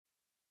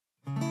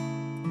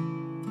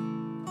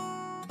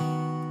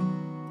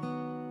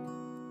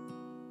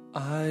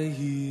I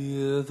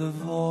hear the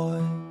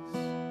voice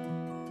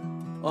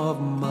of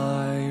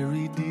my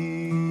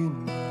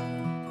Redeemer.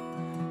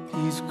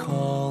 He's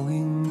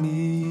calling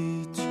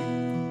me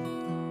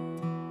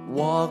to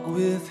walk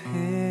with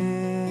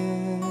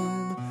Him.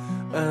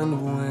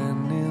 And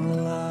when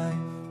in life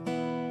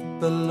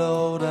the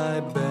load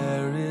I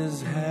bear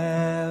is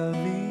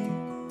heavy,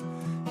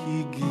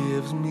 He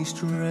gives me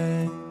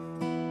strength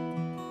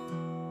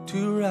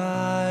to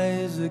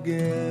rise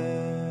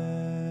again.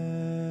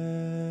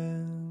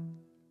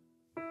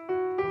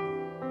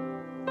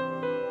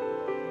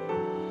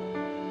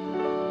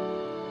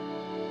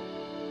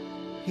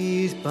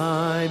 He's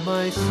by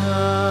my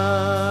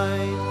side,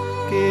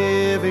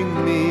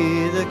 giving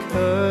me the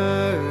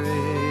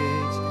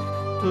courage,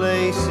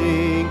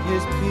 placing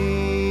His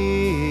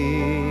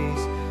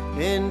peace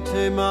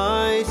into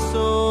my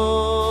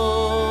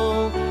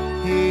soul.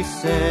 He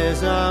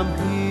says, I'm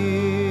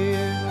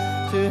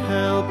here to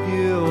help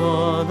you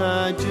on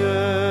a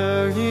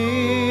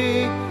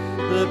journey,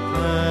 the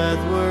path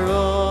where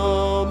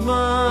all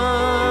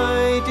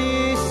my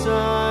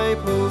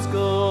disciples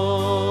go.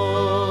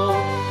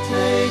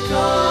 Take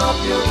up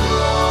your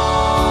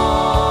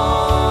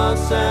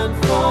cross and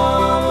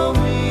follow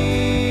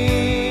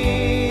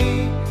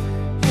me.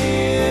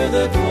 Hear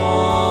the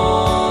call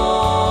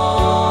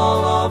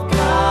of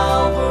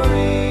Calvary.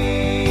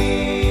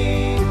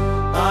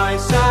 I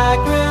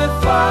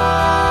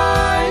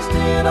sacrificed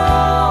it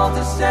all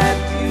to set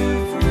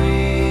you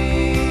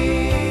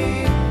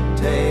free.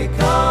 Take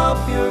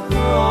up your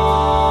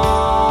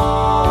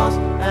cross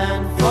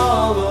and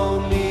follow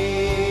me.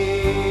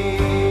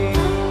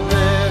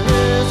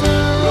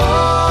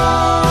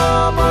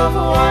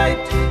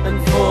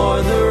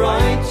 For the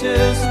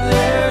righteous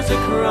there's a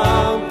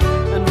crown,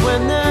 and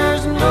when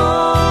there's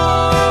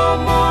no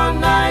more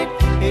night,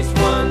 each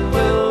one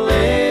will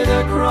lay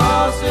their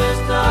crosses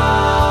down.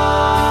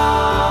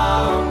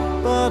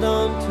 But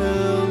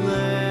until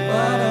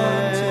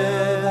then,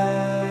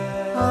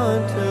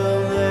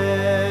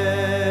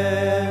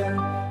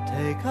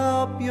 take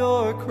up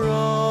your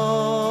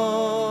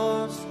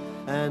cross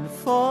and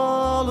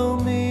follow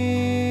me.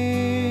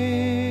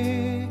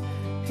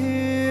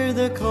 Hear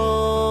the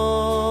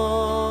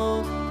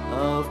call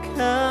of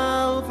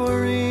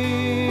Calvary.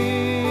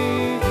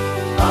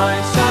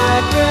 I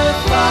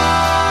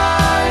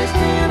sacrificed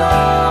it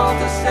all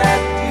to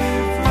set you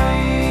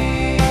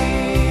free.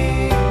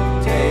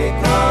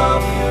 Take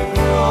up your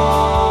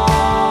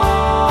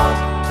cross.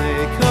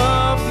 Take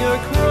up your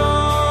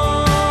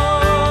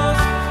cross.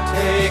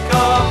 Take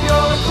up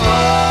your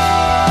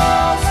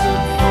cross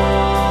and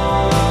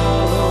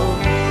follow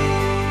me.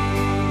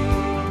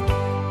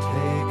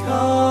 Take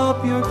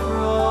up your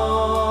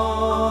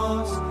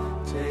cross.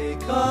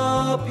 Take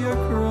up your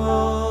cross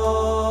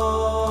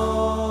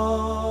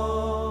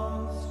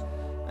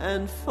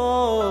and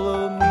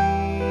follow me.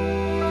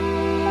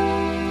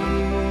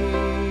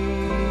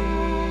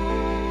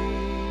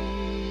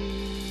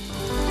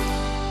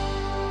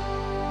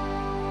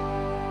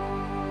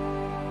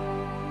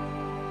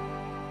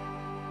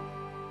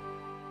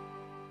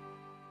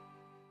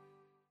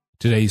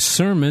 Today's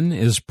sermon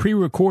is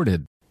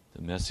pre-recorded.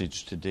 The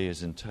message today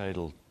is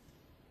entitled,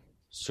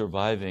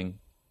 Surviving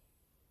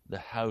the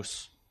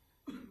House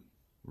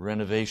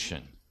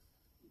Renovation.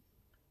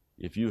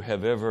 If you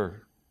have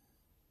ever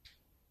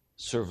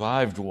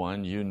survived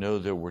one, you know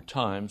there were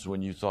times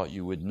when you thought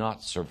you would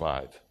not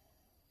survive,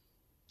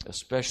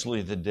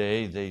 especially the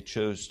day they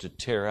chose to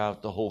tear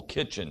out the whole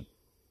kitchen,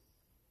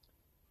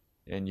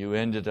 and you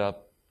ended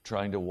up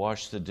trying to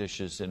wash the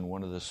dishes in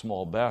one of the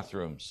small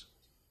bathrooms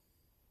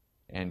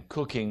and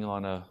cooking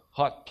on a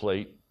hot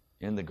plate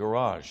in the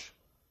garage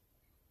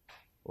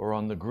or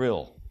on the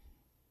grill.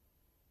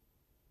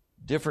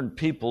 Different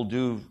people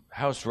do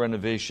house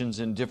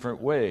renovations in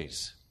different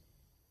ways.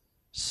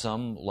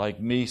 Some, like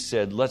me,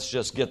 said, let's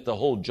just get the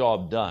whole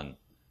job done.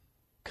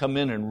 Come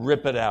in and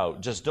rip it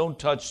out. Just don't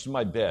touch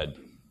my bed.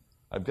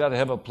 I've got to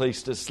have a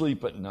place to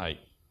sleep at night.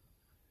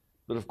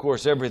 But of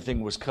course,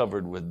 everything was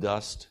covered with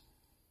dust,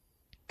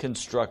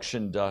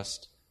 construction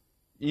dust.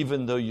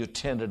 Even though you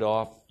tent it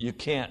off, you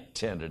can't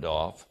tent it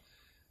off.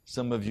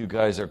 Some of you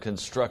guys are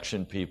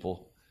construction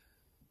people.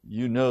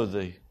 You know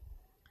the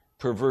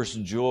perverse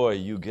joy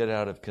you get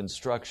out of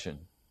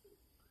construction.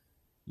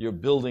 You're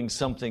building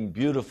something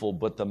beautiful,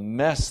 but the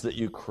mess that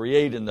you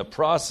create in the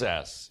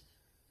process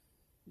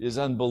is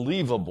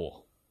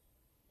unbelievable.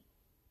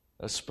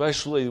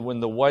 Especially when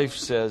the wife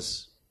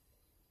says,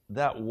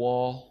 that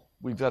wall,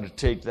 we've got to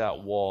take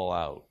that wall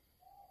out.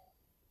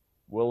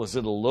 Well, is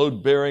it a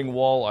load-bearing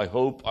wall? I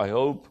hope.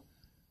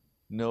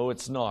 No,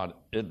 it's not.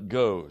 It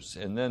goes.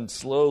 And then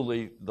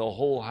slowly the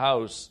whole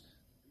house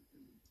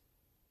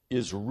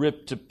is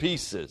ripped to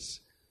pieces.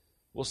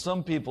 Well,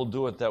 some people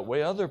do it that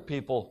way. Other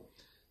people,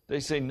 they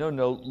say, no,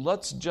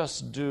 let's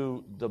just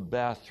do the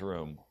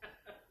bathroom,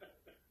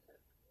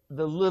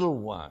 the little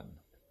one.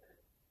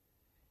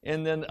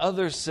 And then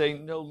others say,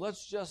 no,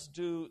 let's just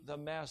do the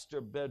master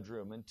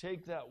bedroom and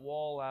take that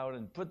wall out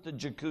and put the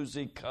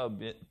jacuzzi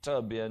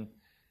tub in.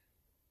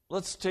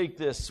 let's take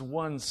this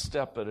one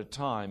step at a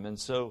time. And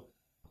so,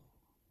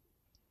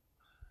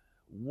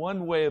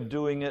 one way of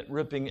doing it,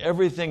 ripping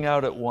everything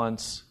out at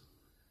once,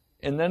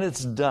 and then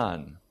it's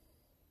done,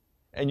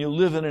 and you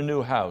live in a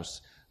new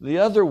house. The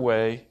other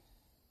way,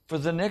 for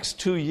the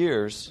next 2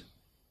 years,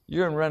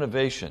 you're in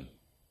renovation.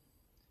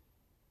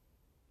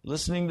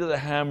 Listening to the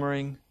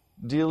hammering,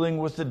 dealing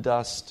with the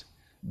dust,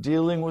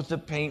 dealing with the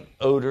paint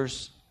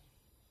odors,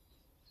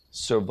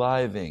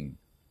 surviving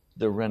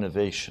the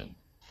renovation.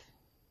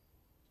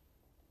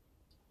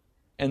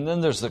 And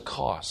then there's the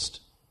cost.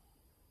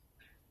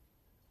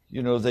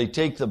 You know, they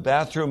take the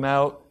bathroom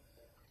out,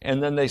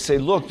 and then they say,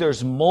 look,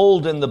 there's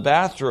mold in the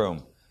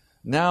bathroom.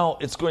 Now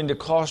it's going to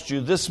cost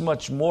you this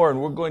much more, and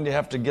we're going to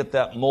have to get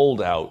that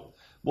mold out.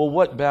 Well,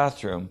 what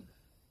bathroom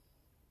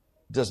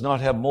does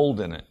not have mold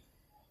in it?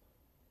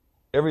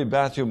 Every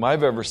bathroom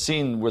I've ever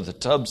seen where the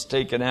tub's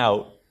taken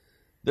out,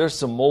 there's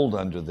some mold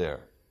under there.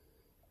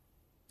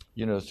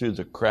 You know, through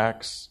the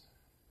cracks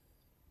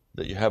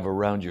that you have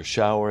around your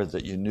shower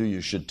that you knew you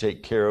should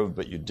take care of,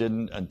 but you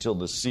didn't until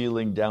the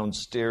ceiling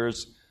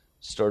downstairs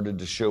started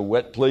to show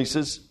wet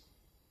places.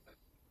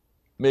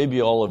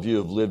 Maybe all of you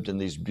have lived in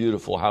these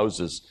beautiful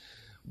houses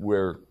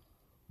where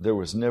there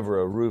was never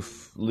a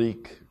roof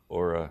leak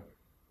or a...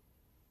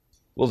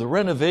 Well, the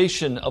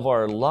renovation of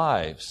our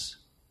lives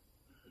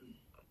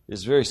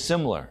is very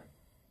similar.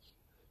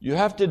 You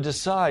have to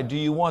decide, do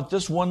you want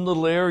this one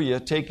little area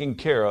taken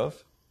care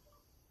of?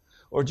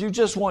 Or do you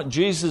just want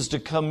Jesus to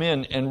come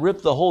in and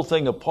rip the whole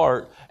thing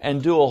apart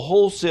and do a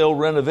wholesale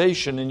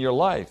renovation in your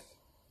life?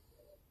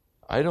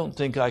 I don't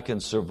think I can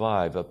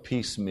survive a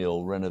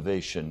piecemeal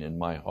renovation in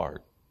my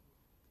heart.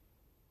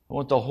 I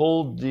want the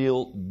whole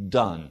deal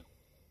done,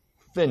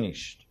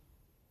 finished.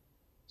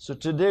 So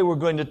today we're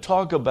going to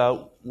talk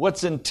about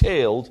what's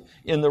entailed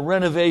in the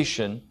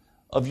renovation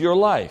of your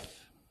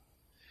life.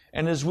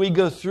 And as we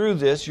go through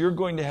this, you're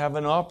going to have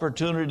an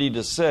opportunity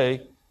to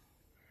say,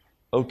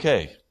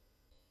 okay,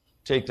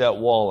 take that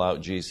wall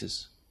out,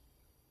 Jesus.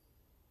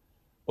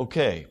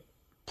 Okay,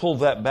 pull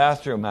that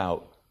bathroom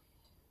out.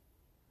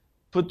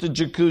 Put the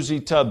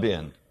jacuzzi tub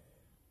in.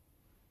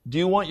 Do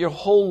you want your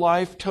whole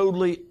life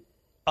totally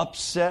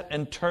upset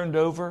and turned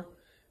over?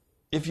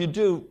 If you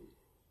do,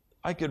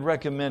 I could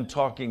recommend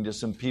talking to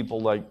some people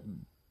like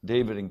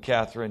David and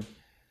Catherine.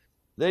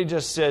 They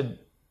just said,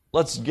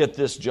 let's get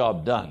this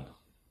job done.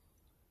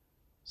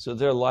 So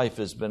their life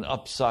has been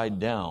upside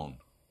down.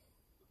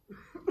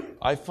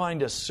 I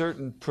find a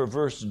certain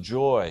perverse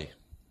joy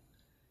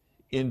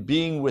in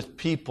being with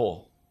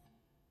people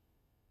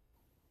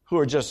who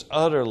are just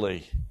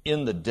utterly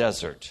in the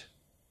desert.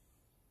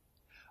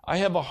 I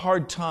have a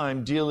hard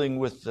time dealing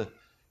with the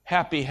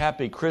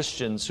happy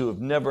Christians who have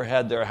never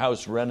had their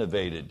house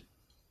renovated.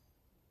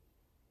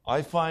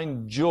 I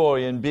find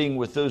joy in being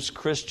with those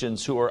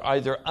Christians who are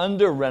either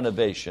under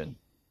renovation,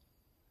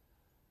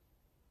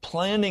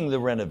 planning the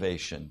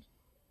renovation,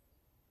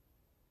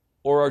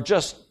 or are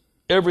just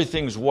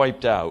everything's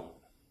wiped out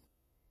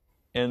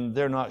and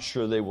they're not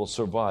sure they will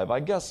survive. I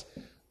guess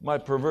my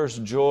perverse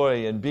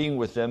joy in being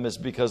with them is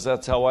because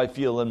that's how I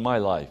feel in my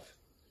life.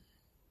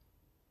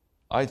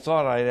 I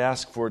thought I'd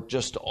ask for it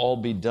just to all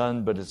be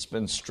done, but it's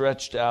been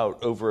stretched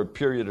out over a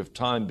period of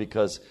time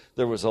because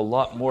there was a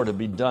lot more to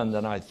be done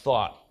than I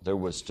thought there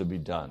was to be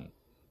done.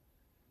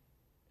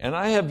 And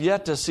I have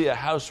yet to see a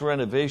house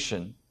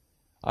renovation.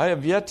 I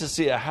have yet to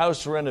see a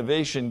house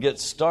renovation get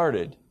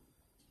started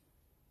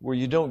where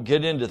you don't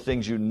get into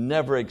things you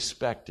never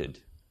expected.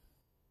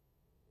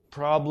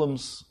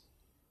 Problems,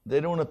 they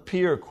don't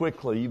appear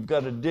quickly. You've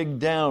got to dig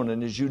down,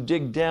 and as you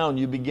dig down,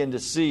 you begin to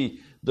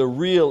see the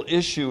real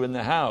issue in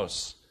the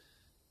house.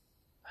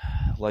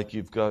 Like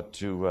you've got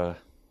to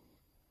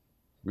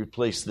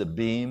replace the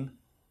beam,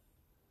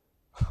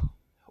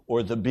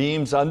 or the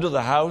beams under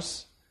the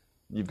house.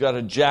 You've got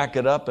to jack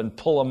it up and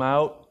pull them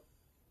out.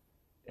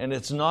 And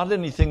it's not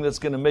anything that's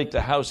going to make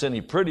the house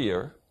any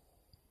prettier.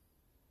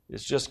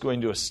 It's just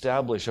going to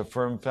establish a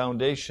firm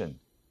foundation.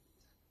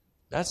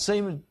 That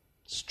same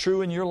is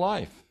true in your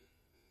life.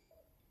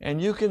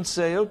 And you can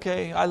say,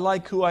 okay, I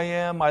like who I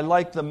am. I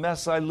like the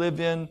mess I live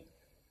in.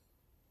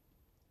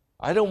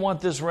 I don't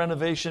want this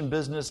renovation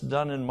business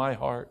done in my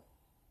heart.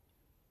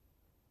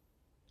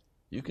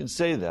 You can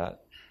say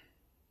that.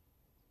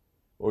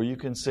 Or you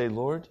can say,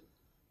 Lord,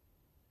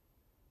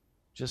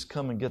 just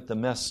come and get the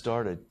mess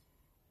started.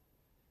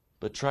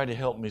 But try to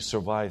help me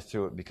survive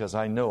through it because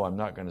I know I'm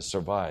not going to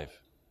survive.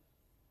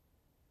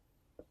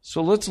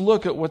 So let's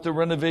look at what the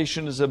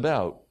renovation is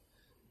about.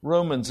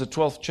 Romans, the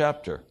 12th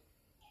chapter.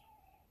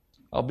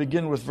 I'll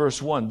begin with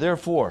verse 1.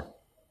 Therefore,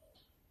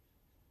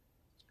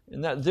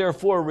 and that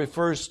therefore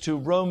refers to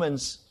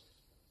Romans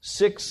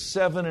 6,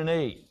 7, and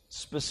 8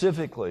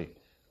 specifically,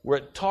 where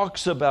it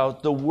talks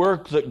about the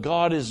work that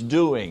God is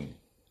doing.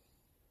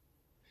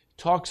 It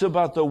talks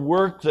about the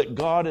work that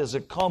God is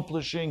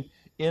accomplishing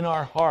in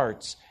our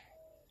hearts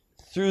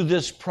through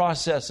this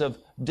process of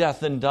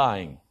death and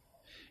dying.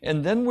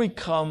 And then we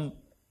come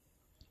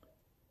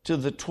to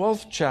the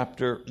 12th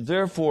chapter,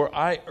 therefore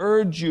I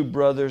urge you,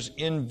 brothers,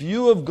 in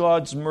view of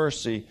God's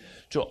mercy,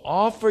 to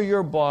offer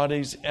your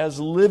bodies as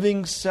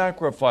living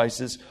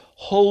sacrifices,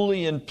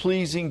 holy and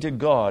pleasing to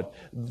God.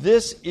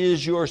 This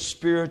is your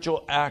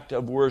spiritual act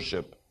of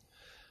worship.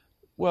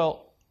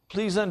 Well,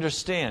 please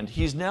understand,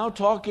 he's now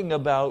talking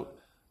about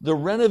the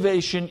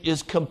renovation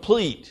is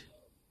complete.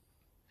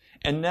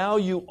 And now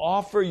you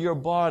offer your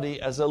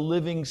body as a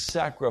living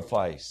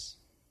sacrifice.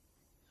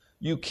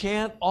 You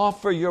can't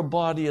offer your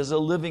body as a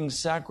living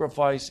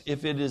sacrifice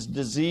if it is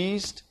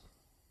diseased,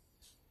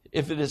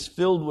 if it is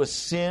filled with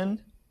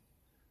sin.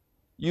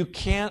 You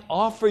can't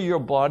offer your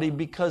body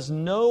because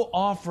no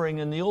offering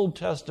in the Old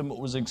Testament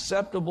was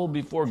acceptable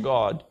before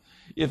God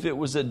if it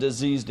was a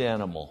diseased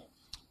animal.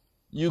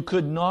 You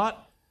could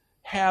not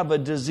have a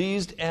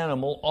diseased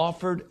animal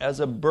offered as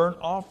a burnt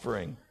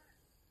offering.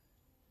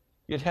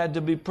 It had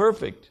to be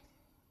perfect.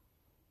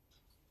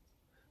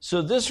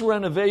 So this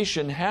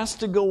renovation has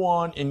to go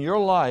on in your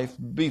life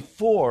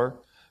before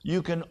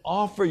you can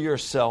offer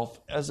yourself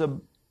as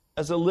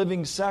a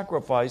living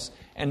sacrifice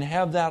and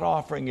have that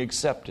offering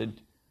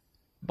accepted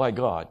by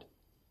God.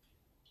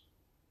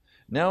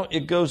 Now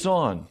it goes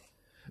on.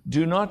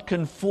 Do not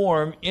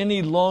conform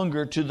any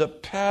longer to the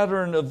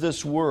pattern of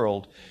this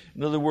world.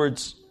 In other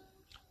words,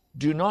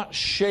 do not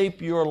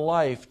shape your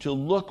life to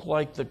look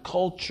like the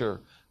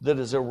culture that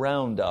is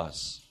around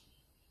us.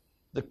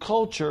 The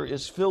culture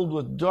is filled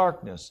with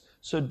darkness,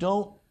 so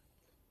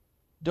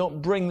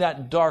don't bring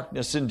that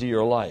darkness into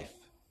your life.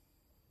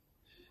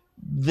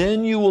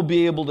 Then you will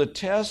be able to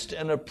test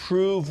and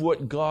approve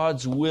what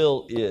God's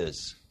will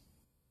is.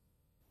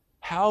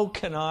 How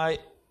can I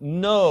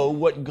know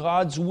what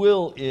God's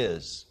will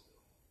is?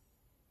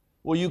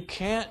 Well, you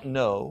can't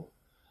know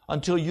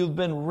until you've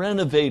been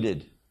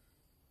renovated,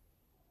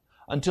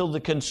 until the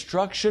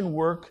construction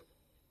work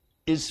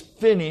is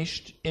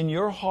finished in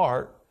your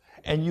heart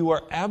and you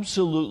are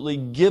absolutely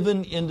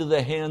given into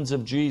the hands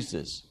of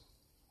Jesus.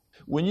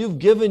 When you've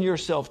given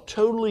yourself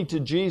totally to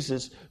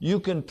Jesus,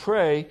 you can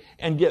pray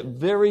and get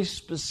very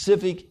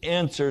specific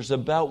answers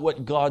about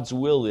what God's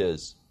will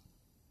is.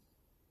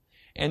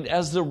 And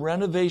as the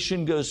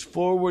renovation goes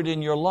forward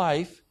in your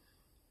life,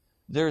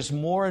 there's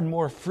more and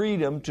more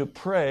freedom to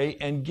pray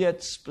and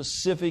get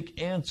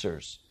specific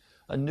answers.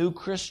 A new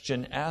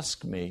Christian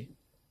asked me,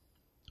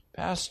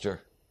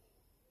 Pastor,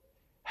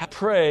 how to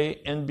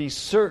pray and be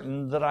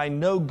certain that I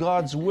know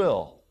God's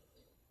will?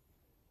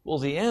 Well,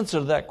 the answer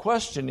to that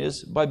question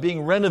is by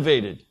being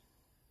renovated,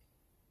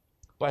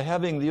 by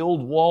having the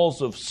old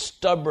walls of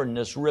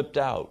stubbornness ripped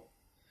out,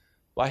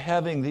 by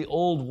having the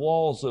old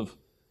walls of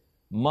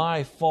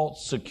my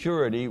false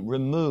security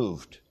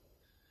removed,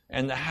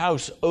 and the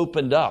house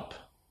opened up.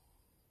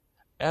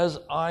 As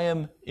I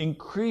am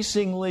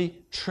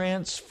increasingly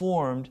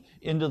transformed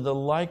into the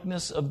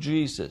likeness of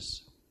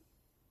Jesus,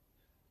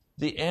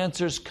 the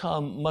answers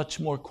come much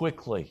more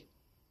quickly.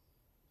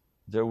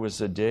 There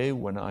was a day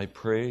when I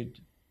prayed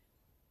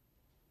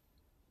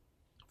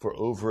for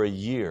over a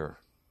year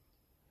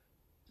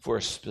for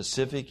a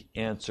specific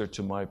answer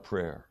to my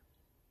prayer.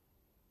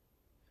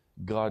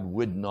 God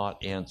would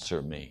not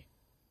answer me.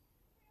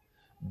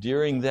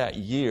 During that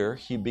year,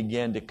 He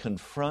began to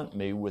confront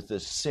me with the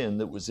sin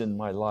that was in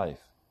my life.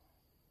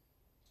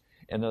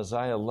 And as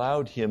I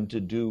allowed Him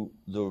to do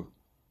the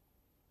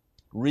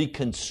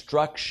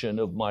reconstruction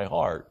of my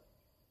heart,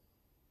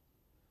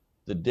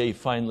 the day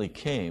finally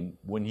came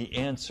when He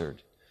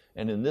answered,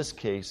 and in this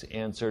case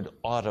answered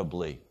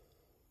audibly,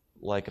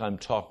 like I'm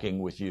talking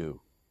with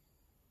you.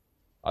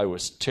 I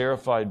was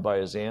terrified by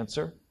His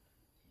answer,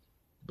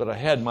 but I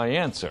had my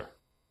answer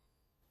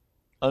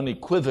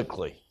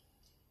unequivocally.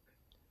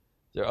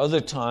 There are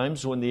other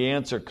times when the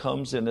answer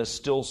comes in a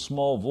still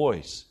small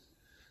voice.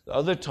 There are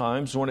other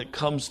times when it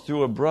comes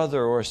through a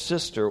brother or a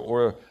sister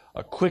or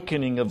a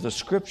quickening of the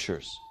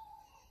Scriptures.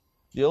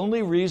 The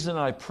only reason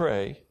I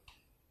pray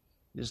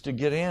is to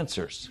get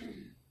answers.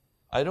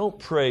 I don't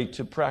pray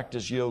to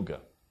practice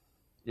yoga.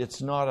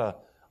 It's not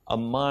a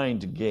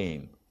mind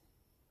game.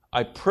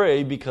 I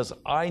pray because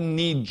I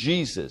need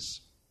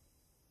Jesus.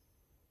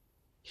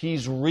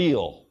 He's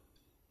real.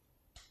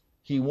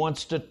 He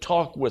wants to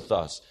talk with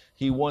us.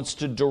 He wants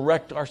to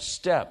direct our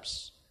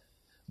steps.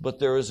 But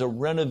there is a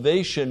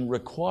renovation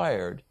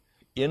required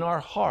in our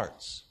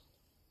hearts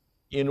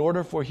in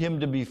order for Him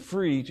to be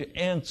free to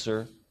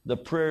answer the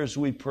prayers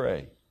we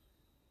pray.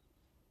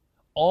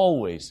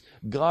 Always,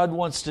 God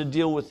wants to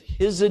deal with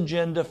His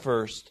agenda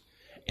first,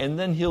 and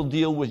then He'll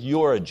deal with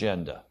your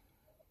agenda.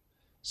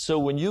 So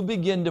when you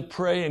begin to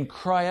pray and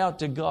cry out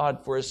to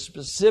God for a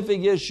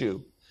specific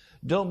issue,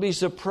 don't be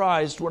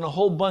surprised when a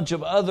whole bunch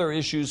of other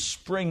issues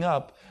spring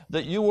up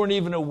that you weren't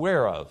even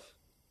aware of.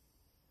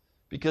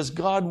 Because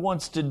God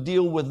wants to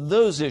deal with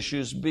those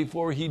issues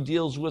before He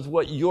deals with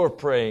what you're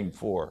praying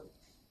for.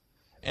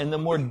 And the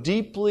more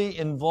deeply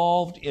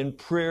involved in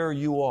prayer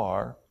you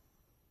are,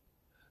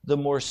 the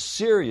more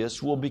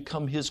serious will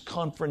become His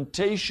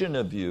confrontation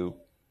of you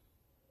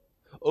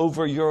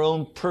over your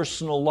own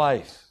personal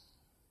life.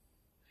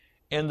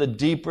 And the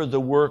deeper the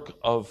work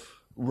of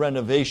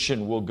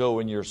renovation will go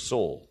in your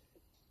soul.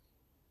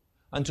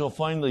 Until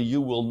finally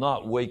you will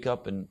not wake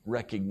up and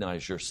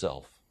recognize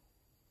yourself.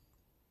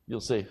 You'll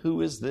say,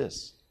 who is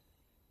this?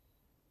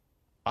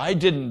 I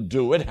didn't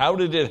do it. How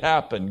did it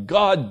happen?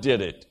 God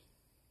did it.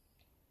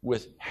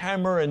 With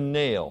hammer and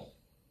nail,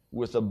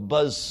 with a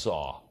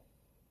buzzsaw.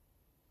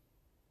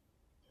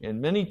 And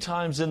many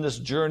times in this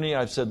journey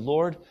I've said,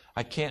 Lord,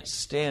 I can't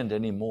stand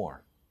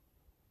anymore.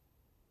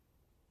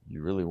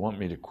 You really want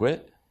me to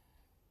quit?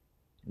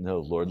 No,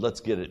 Lord, let's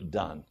get it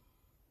done.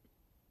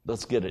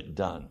 Let's get it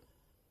done.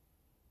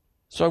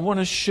 So I want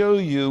to show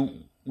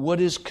you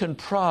what is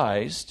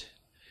comprised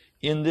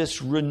in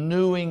this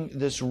renewing,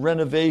 this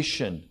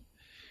renovation.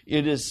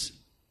 It is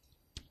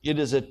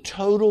a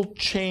total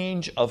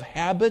change of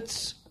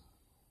habits.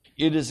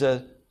 It is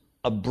a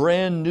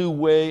brand new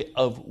way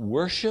of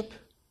worship.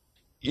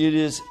 It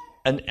is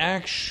an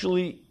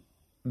actually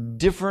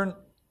different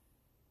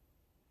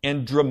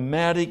and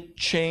dramatic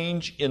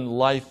change in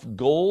life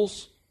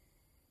goals.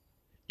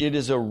 It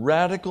is a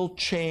radical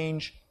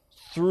change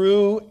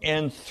through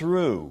and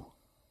through.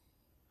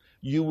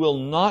 You will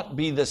not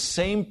be the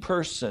same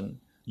person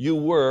you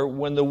were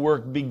when the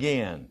work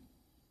began.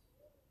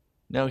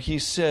 Now he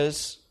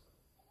says,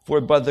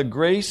 for by the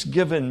grace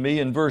given me,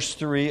 in verse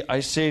 3, I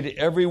say to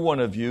every one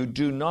of you,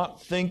 do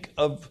not think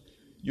of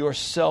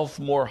yourself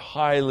more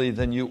highly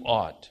than you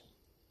ought.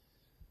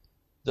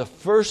 The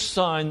first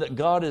sign that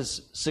God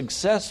is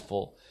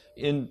successful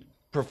in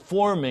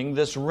performing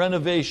this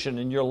renovation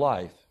in your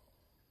life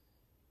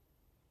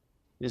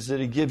is that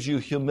He gives you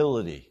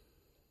humility.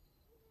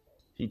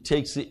 He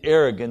takes the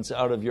arrogance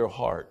out of your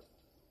heart.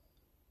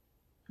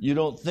 You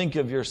don't think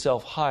of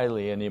yourself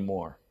highly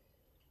anymore.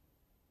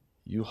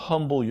 You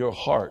humble your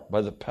heart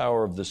by the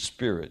power of the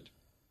Spirit.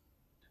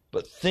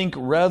 But think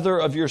rather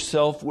of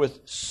yourself with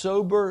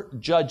sober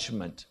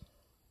judgment.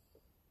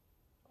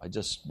 I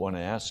just want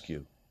to ask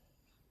you,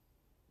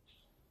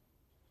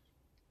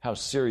 how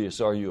serious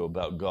are you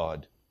about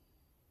God?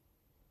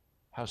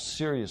 How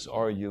serious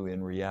are you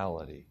in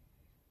reality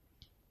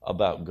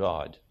about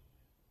God?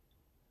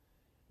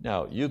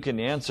 Now, you can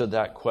answer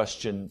that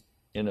question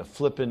in a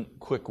flippant,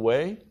 quick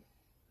way,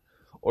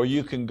 or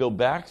you can go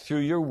back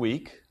through your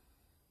week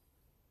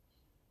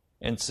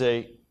and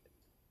say,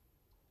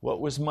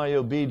 what was my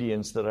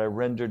obedience that I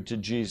rendered to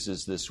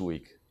Jesus this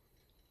week?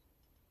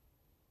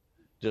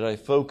 Did I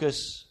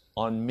focus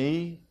on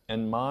me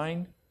and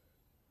mine,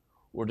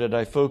 or did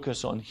I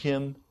focus on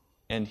Him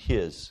and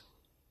His?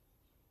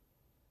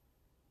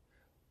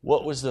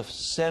 What was the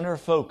center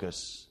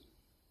focus?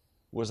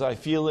 Was I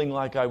feeling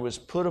like I was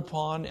put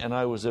upon and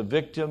I was a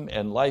victim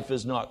and life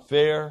is not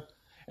fair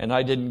and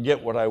I didn't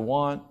get what I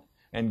want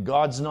and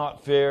God's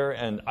not fair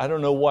and I don't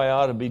know why I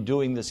ought to be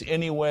doing this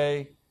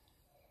anyway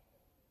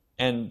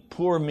and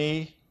poor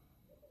me?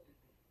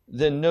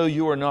 Then no,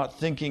 you are not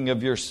thinking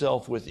of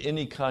yourself with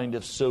any kind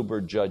of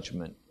sober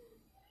judgment.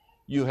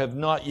 You have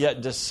not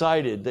yet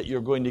decided that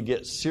you're going to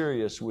get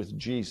serious with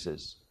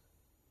Jesus.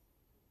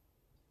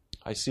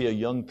 I see a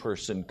young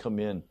person come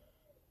in,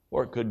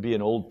 or it could be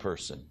an old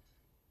person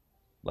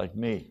like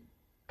me,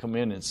 come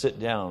in and sit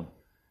down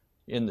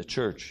in the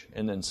church,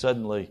 and then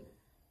suddenly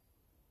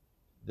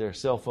their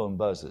cell phone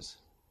buzzes.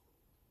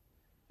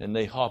 And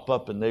they hop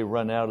up and they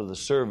run out of the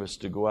service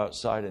to go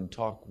outside and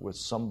talk with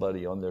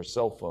somebody on their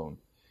cell phone.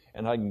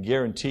 And I can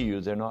guarantee you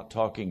they're not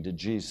talking to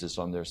Jesus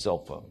on their cell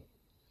phone.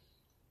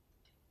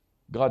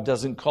 God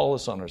doesn't call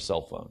us on our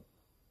cell phone.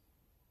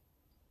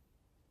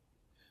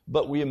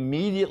 But we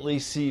immediately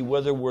see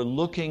whether we're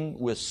looking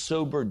with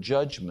sober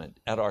judgment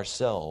at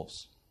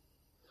ourselves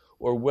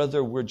or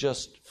whether we're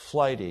just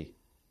flighty,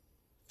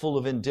 full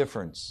of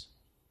indifference,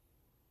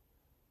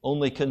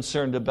 only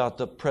concerned about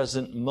the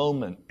present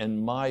moment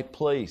and my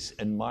place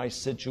and my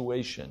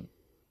situation.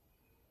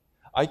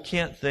 I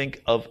can't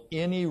think of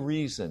any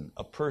reason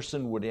a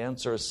person would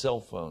answer a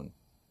cell phone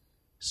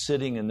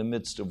sitting in the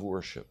midst of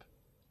worship.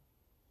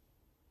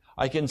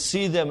 I can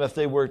see them if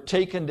they were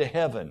taken to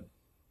heaven.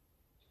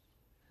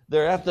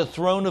 They're at the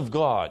throne of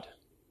God,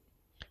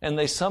 and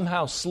they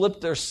somehow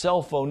slip their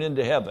cell phone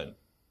into heaven,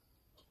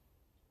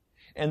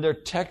 and they're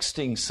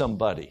texting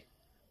somebody.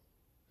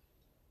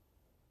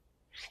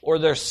 Or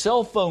their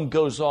cell phone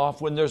goes off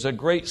when there's a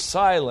great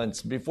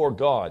silence before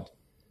God.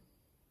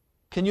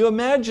 Can you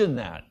imagine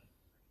that?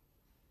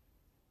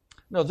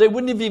 No, they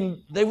wouldn't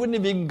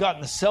have even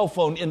gotten a cell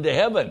phone into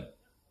heaven.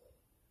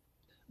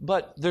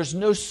 But there's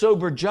no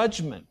sober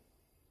judgment.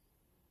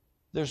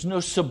 There's no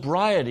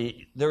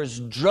sobriety. There's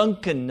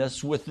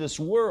drunkenness with this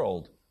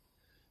world.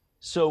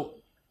 So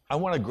I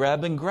want to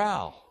grab and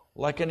growl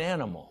like an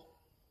animal.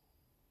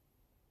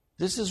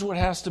 This is what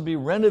has to be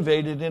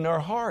renovated in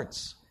our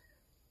hearts.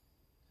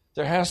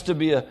 There has to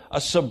be a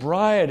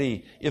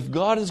sobriety. If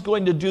God is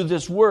going to do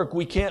this work,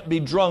 we can't be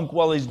drunk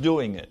while He's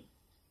doing it.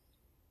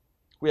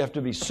 We have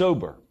to be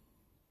sober.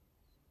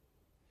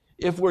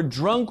 If we're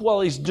drunk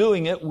while He's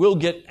doing it, we'll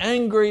get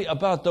angry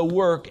about the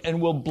work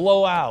and we'll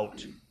blow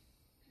out.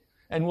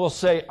 And we'll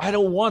say, I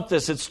don't want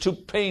this. It's too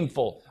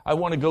painful. I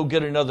want to go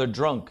get another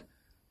drink.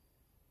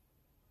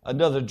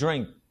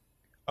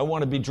 I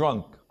want to be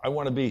drunk. I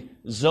want to be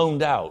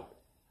zoned out.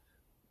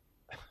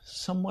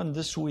 Someone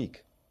this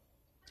week,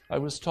 I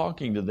was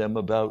talking to them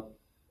about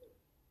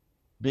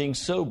being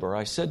sober.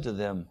 I said to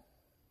them,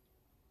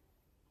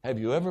 have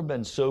you ever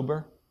been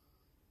sober?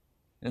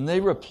 And they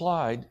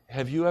replied,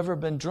 have you ever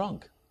been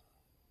drunk?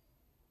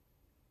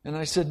 And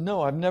I said,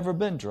 no, I've never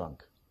been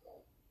drunk.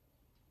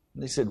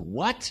 And they said,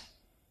 what?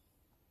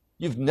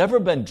 You've never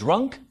been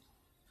drunk?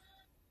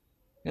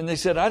 And they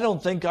said, I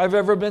don't think I've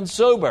ever been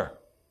sober.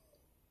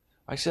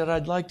 I said,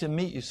 I'd like to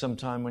meet you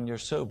sometime when you're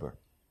sober.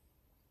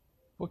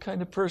 What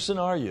kind of person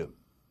are you?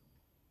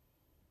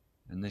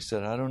 And they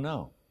said, I don't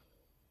know.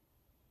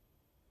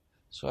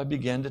 So I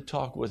began to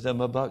talk with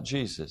them about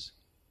Jesus.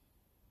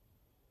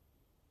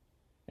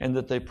 And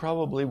that they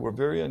probably were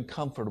very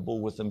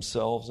uncomfortable with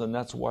themselves, and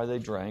that's why they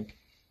drank.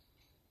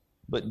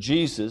 But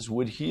Jesus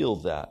would heal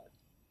that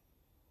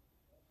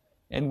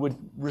and would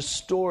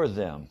restore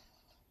them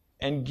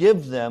and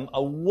give them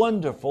a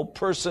wonderful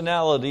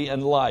personality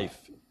and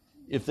life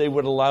if they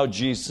would allow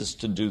Jesus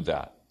to do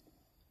that.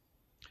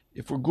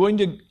 If we're going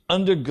to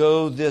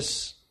undergo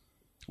this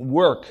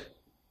work,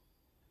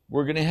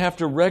 we're going to have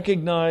to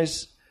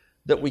recognize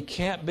that we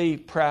can't be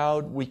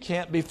proud, we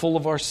can't be full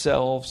of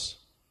ourselves.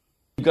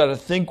 We've got to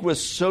think with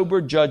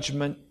sober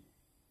judgment,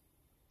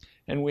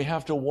 and we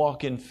have to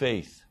walk in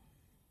faith.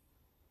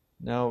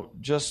 Now,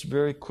 just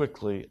very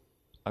quickly,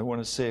 I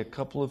want to say a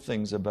couple of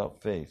things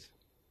about faith.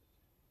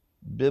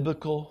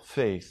 Biblical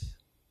faith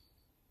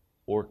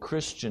or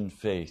Christian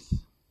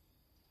faith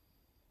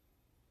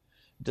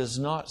does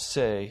not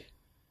say,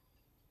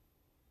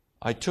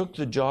 I took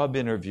the job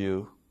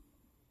interview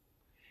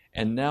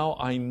and now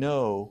I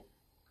know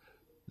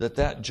that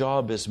that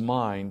job is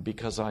mine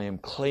because I am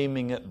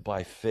claiming it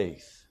by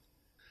faith.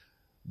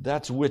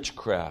 That's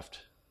witchcraft.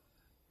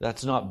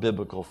 That's not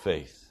biblical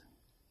faith.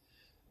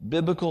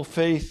 Biblical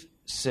faith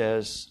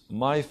says,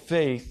 my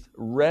faith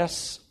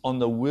rests on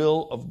the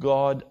will of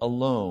God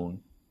alone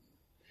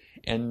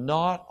and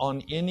not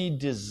on any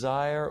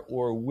desire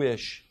or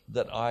wish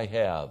that I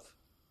have.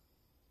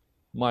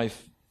 My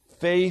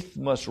faith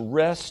must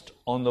rest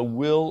on the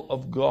will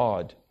of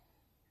God.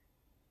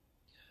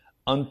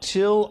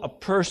 Until a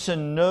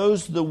person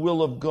knows the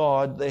will of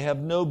God, they have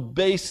no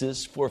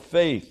basis for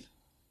faith.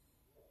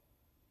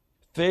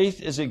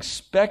 Faith is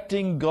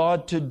expecting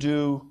God to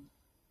do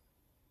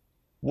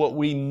what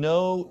we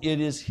know it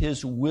is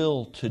His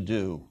will to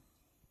do.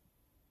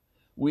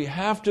 We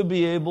have to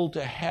be able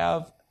to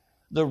have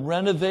the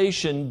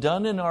renovation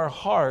done in our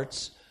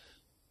hearts.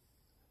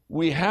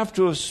 We have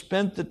to have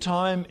spent the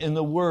time in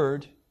the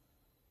Word.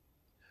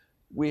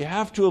 We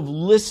have to have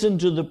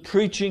listened to the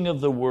preaching of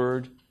the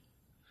Word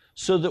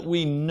so that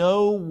we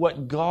know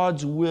what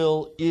God's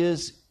will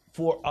is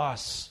for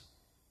us.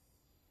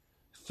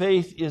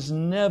 Faith is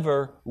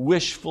never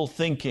wishful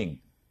thinking.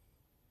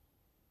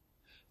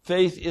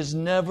 Faith is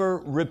never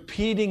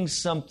repeating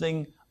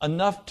something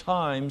enough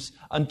times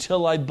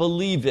until I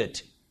believe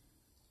it.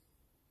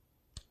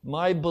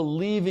 My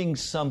believing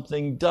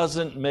something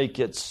doesn't make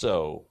it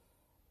so.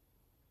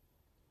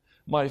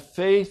 My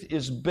faith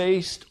is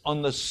based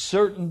on the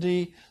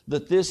certainty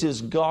that this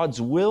is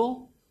God's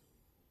will.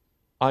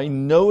 I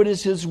know it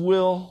is His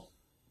will,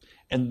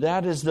 and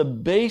that is the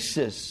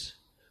basis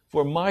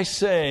for my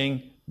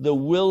saying the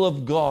will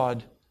of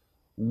God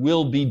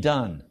will be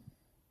done.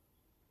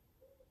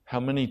 How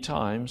many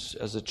times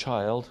as a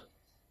child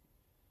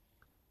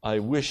I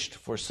wished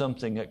for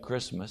something at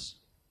Christmas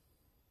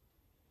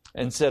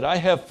and said, I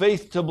have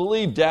faith to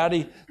believe,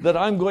 Daddy, that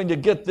I'm going to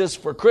get this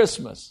for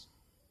Christmas.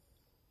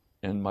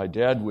 And my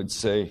dad would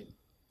say,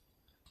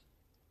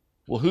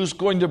 well, who's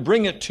going to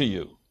bring it to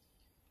you?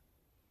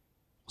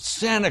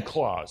 Santa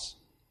Claus.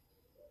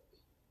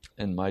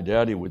 And my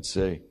daddy would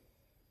say,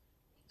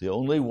 the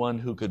only one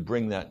who could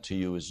bring that to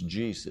you is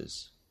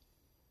Jesus.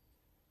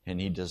 And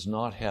He does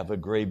not have a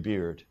gray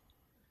beard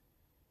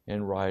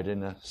and ride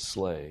in a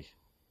sleigh.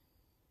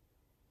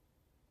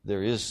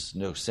 There is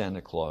no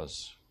Santa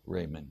Claus,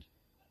 Raymond.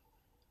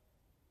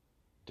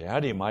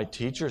 Daddy, my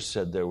teacher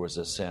said there was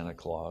a Santa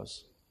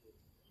Claus.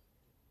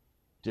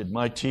 Did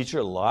my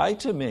teacher lie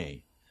to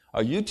me?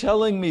 Are you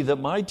telling me that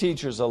my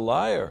teacher's a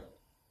liar?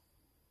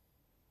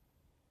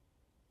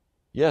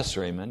 Yes,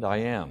 Raymond, I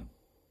am.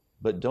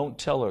 But don't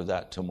tell her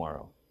that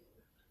tomorrow.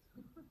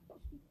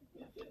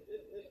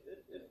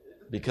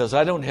 Because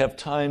I don't have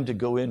time to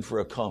go in for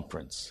a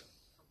conference.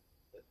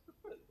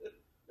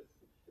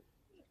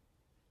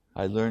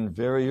 I learned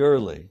very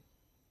early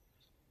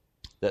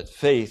that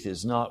faith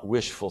is not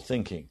wishful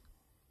thinking.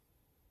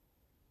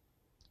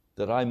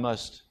 That I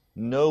must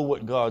know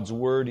what God's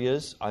Word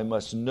is. I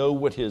must know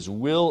what His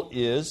will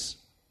is.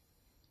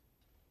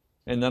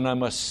 And then I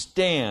must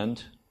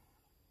stand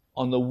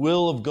on the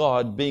will of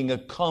God being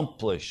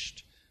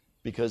accomplished,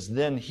 because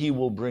then He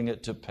will bring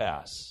it to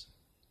pass.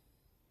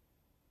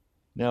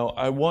 Now,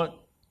 I want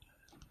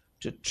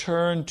to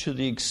turn to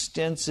the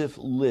extensive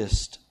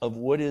list of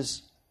what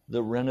is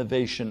the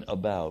renovation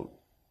about,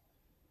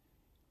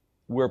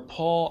 where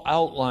Paul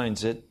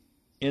outlines it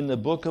in the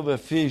book of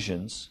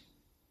Ephesians,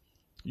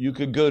 You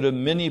could go to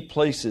many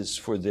places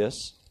for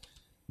this,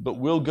 but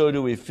we'll go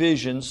to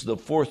Ephesians, the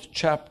 4th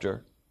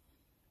chapter,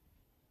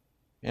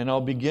 and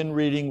I'll begin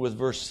reading with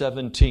verse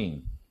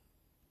 17.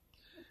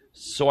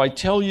 So I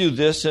tell you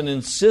this and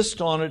insist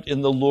on it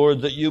in the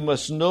Lord, that you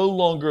must no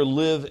longer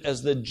live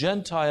as the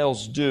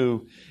Gentiles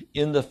do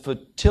in the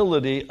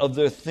futility of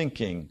their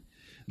thinking.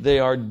 They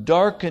are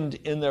darkened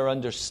in their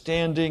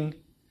understanding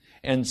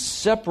and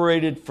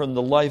separated from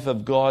the life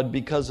of God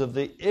because of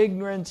the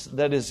ignorance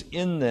that is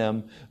in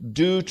them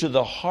due to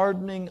the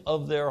hardening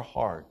of their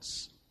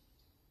hearts.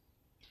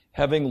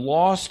 Having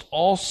lost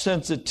all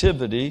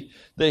sensitivity,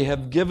 they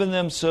have given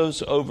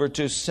themselves over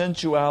to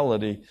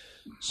sensuality,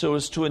 so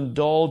as to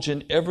indulge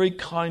in every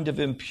kind of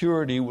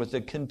impurity with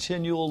a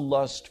continual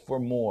lust for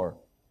more.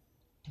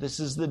 This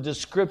is the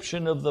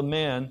description of the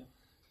man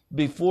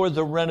before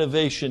the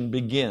renovation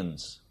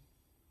begins.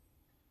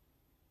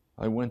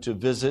 I went to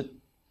visit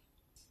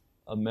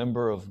a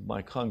member of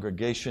my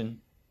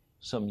congregation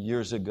some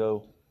years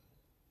ago.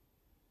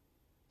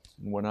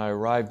 When I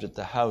arrived at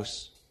the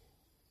house,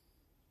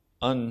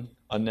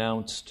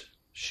 unannounced,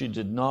 she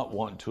did not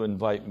want to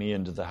invite me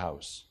into the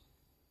house.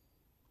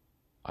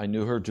 I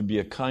knew her to be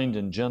a kind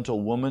and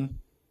gentle woman,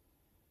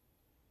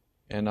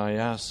 and I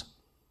asked,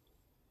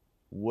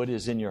 "What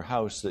is in your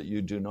house that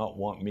you do not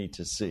want me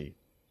to see?"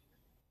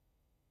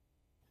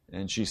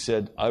 And she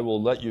said, "I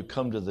will let you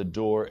come to the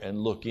door and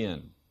look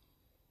in."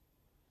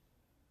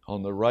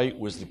 On the right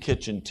was the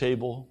kitchen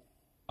table.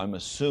 I'm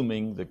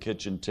assuming the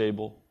kitchen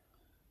table.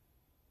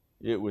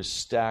 It was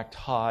stacked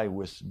high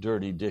with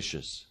dirty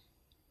dishes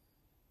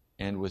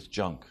and with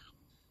junk.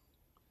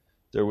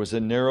 There was a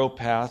narrow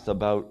path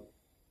about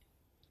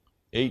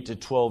 8 to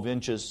 12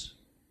 inches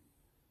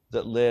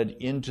that led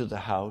into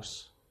the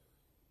house,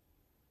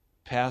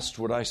 past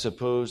what I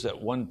suppose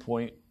at one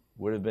point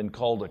would have been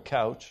called a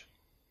couch.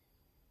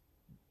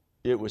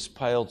 It was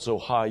piled so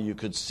high you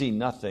could see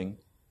nothing.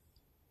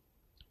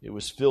 It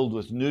was filled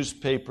with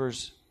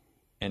newspapers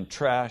and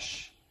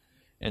trash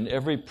and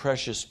every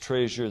precious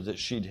treasure that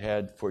she'd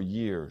had for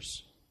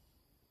years.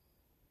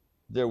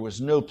 There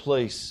was no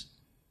place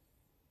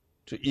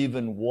to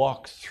even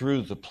walk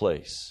through the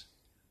place.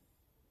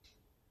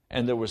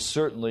 And there was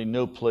certainly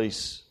no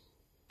place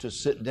to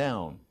sit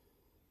down.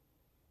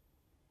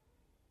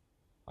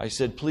 I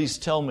said, "Please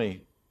tell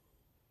me,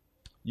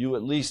 you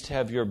at least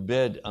have your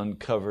bed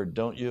uncovered,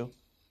 don't you?"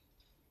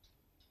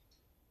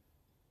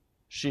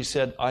 She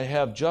said, "I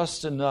have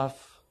just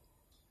enough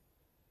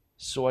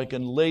so I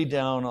can lay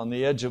down on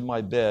the edge of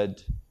my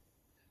bed,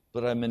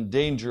 but I'm in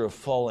danger of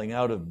falling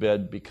out of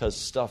bed because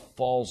stuff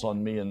falls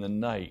on me in the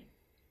night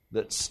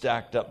that's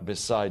stacked up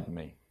beside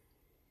me."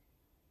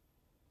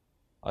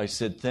 I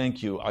said,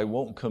 "Thank you, I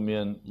won't come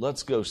in.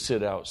 Let's go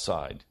sit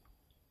outside."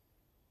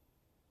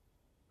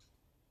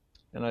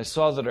 And I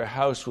saw that her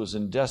house was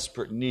in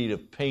desperate need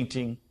of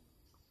painting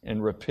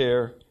and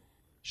repair.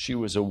 She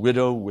was a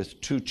widow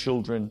with 2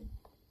 children.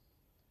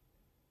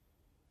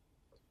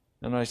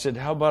 And I said,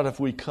 "How about if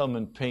we come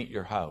and paint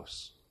your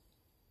house?"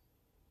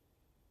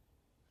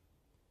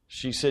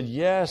 She said,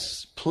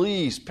 "Yes,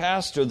 please,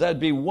 Pastor,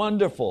 that'd be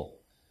wonderful."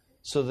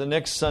 So the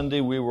next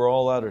Sunday we were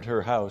all out at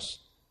her house,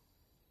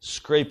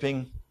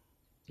 scraping.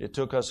 It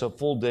took us a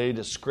full day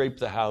to scrape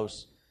the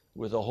house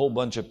with a whole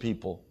bunch of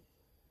people.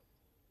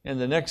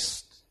 And the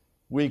next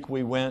week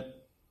we went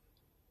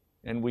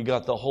and we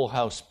got the whole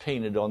house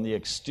painted on the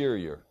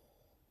exterior.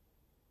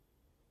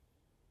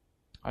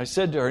 I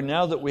said to her,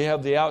 "Now that we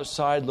have the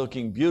outside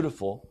looking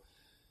beautiful,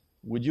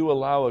 would you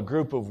allow a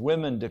group of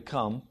women to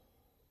come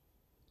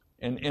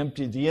and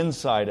empty the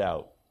inside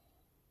out?"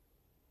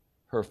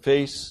 Her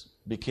face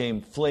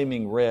became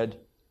flaming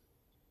red.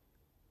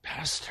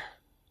 "Pastor,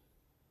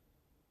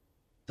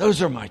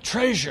 those are my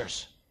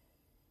treasures.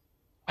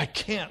 I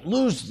can't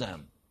lose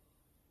them."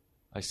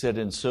 I said,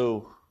 "And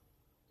so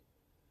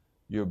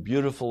you're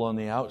beautiful on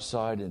the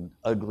outside and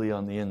ugly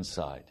on the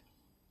inside.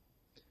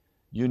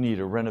 You need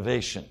a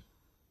renovation."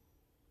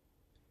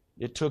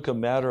 It took a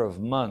matter of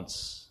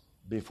months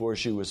before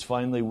she was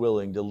finally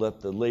willing to let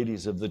the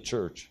ladies of the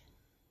church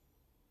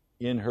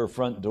in her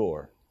front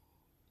door.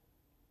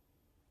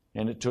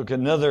 And it took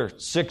another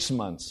 6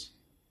 months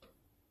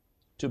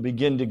to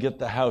begin to get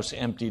the house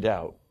emptied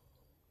out.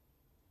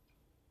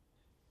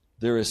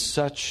 There is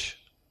such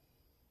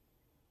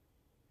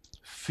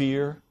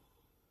fear,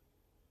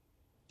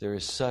 there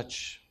is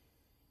such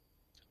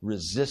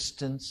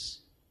resistance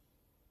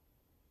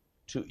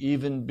to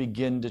even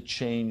begin to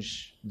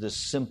change the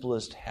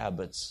simplest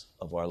habits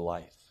of our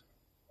life.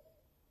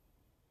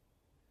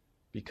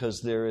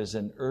 Because there is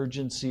an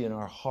urgency in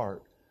our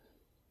heart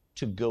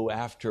to go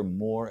after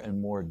more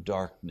and more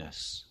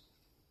darkness.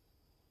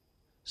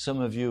 Some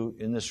of you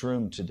in this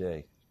room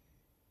today,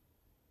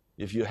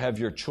 if you have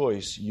your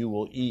choice, you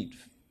will eat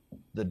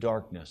the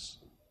darkness.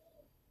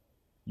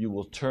 You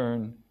will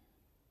turn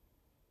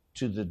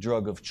to the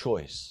drug of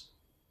choice.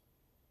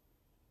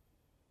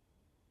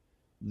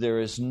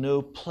 There is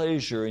no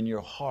pleasure in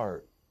your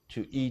heart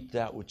to eat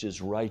that which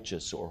is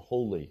righteous or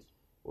holy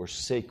or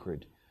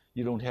sacred.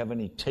 You don't have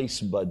any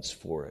taste buds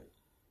for it.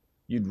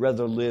 You'd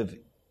rather live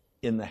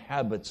in the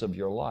habits of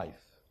your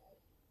life.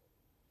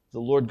 The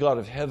Lord God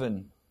of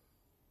heaven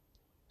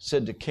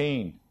said to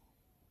Cain,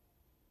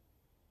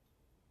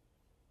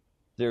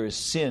 there is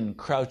sin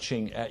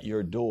crouching at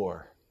your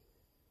door,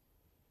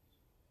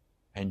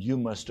 and you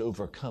must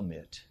overcome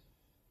it.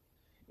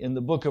 In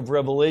the book of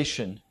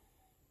Revelation,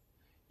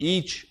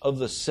 each of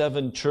the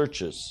 7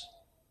 churches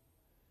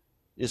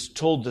is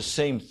told the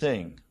same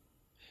thing.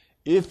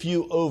 If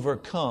you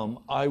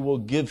overcome, I will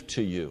give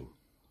to you.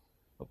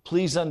 But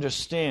please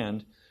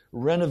understand,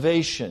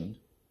 renovation,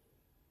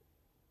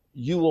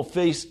 you will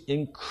face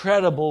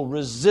incredible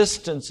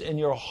resistance in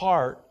your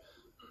heart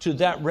to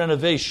that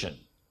renovation.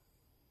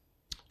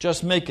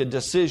 Just make a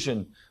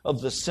decision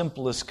of the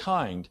simplest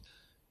kind.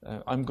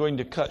 I'm going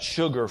to cut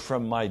sugar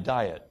from my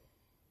diet.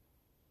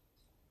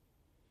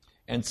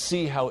 And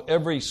see how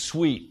every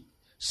sweet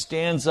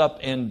stands up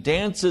and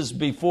dances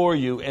before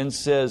you and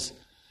says,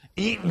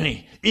 eat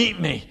me, eat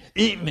me,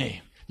 eat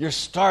me. You're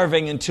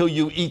starving until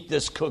you eat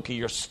this cookie.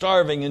 You're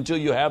starving until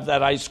you have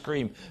that ice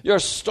cream. You're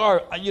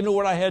starving. You know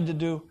what I had to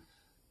do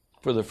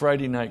for the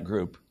Friday night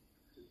group?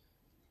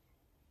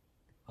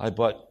 I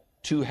bought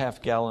 2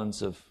 half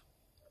gallons of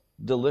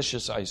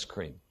delicious ice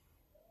cream.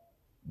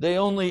 They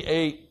only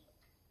ate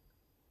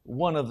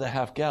 1 of the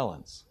half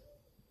gallons.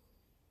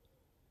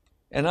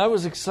 And I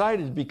was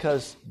excited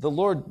because the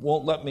Lord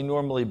won't let me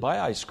normally buy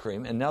ice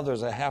cream, and now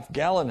there's a half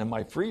gallon in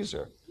my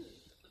freezer.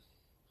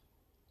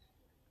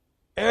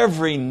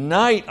 Every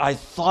night I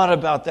thought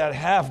about that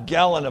half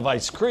gallon of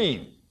ice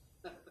cream.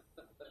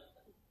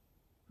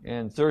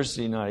 And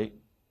Thursday night,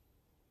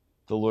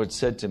 the Lord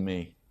said to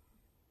me,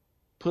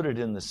 put it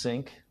in the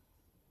sink.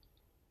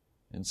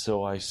 And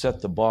so I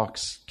set the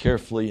box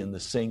carefully in the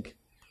sink,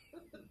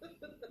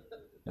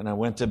 and I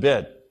went to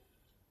bed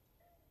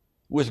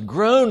with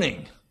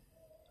groaning,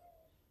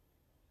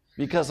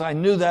 because I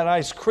knew that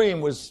ice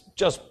cream was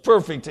just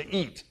perfect to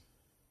eat.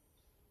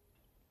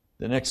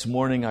 The next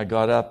morning I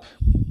got up.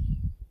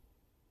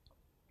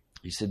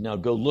 He said, now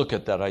go look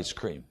at that ice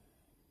cream.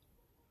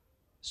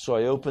 So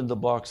I opened the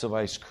box of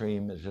ice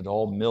cream. It had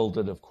all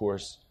mildewed, of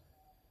course.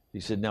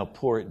 He said, now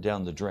pour it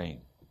down the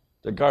drain,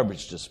 the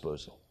garbage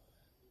disposal.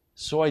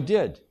 So I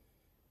did.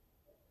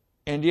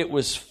 And it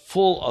was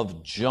full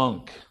of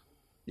junk.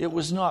 It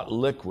was not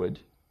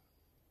liquid.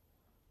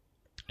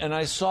 And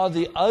I saw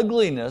the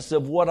ugliness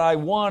of what I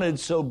wanted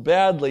so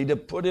badly to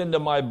put into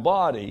my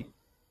body.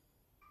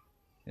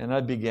 And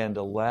I began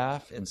to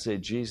laugh and say,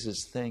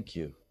 Jesus, thank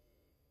you.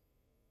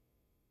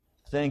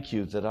 Thank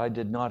you that I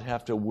did not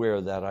have to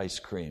wear that ice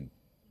cream.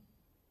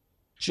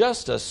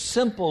 Just a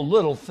simple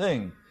little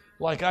thing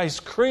like ice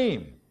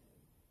cream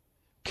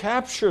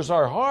captures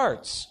our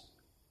hearts.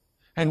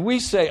 And we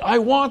say, I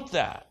want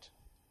that.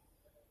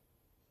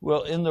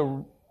 Well, in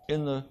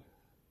the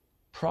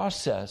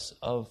process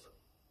of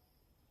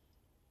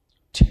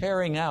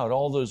tearing out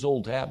all those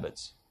old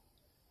habits,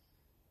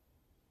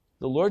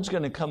 the Lord's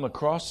going to come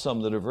across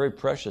some that are very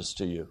precious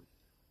to you.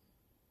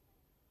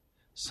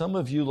 Some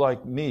of you,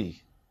 like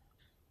me,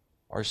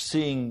 are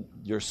seeing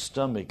your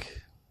stomach.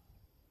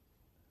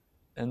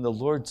 And the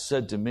Lord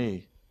said to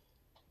me,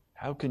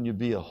 how can you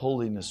be a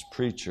holiness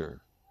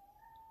preacher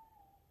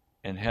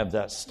and have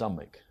that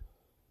stomach?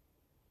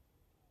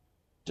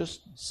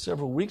 Just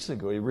several weeks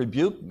ago, He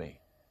rebuked me.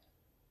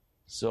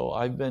 So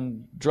I've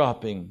been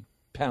dropping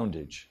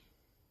poundage.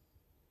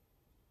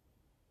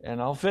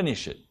 And I'll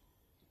finish it.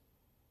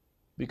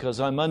 Because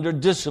I'm under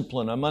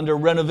discipline. I'm under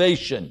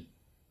renovation.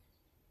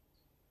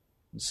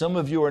 Some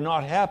of you are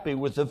not happy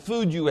with the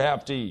food you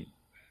have to eat.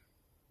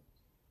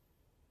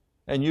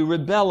 And you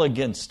rebel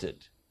against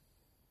it.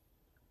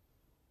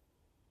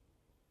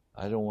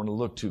 I don't want to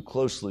look too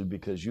closely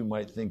because you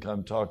might think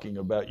I'm talking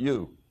about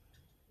you.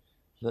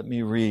 Let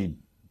me read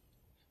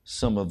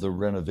some of the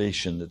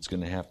renovation that's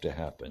going to have to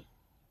happen.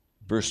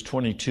 Verse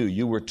 22,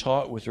 you were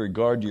taught with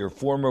regard to your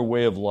former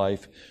way of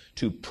life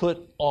to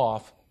put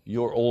off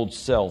your old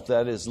self.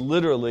 That is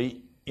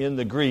literally, in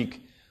the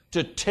Greek,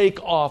 to take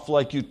off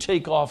like you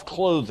take off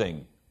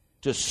clothing,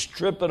 to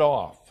strip it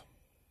off,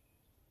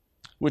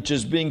 which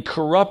is being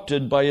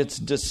corrupted by its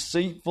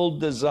deceitful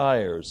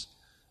desires.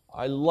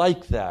 I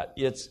like that.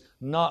 It's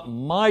not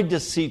my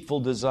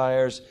deceitful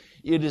desires.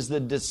 It is the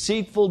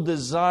deceitful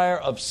desire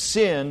of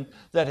sin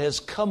that has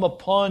come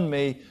upon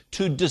me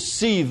to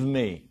deceive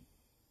me.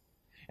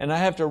 And I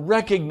have to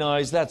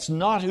recognize that's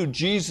not who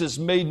Jesus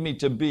made me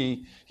to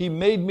be. He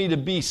made me to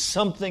be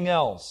something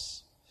else.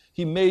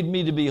 He made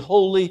me to be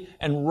holy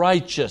and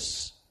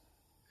righteous.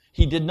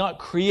 He did not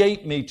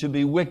create me to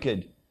be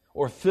wicked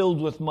or filled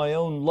with my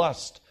own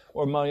lust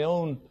or my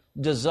own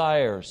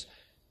desires.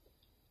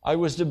 I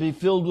was to be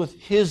filled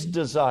with His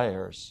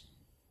desires,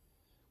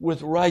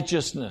 with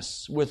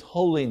righteousness, with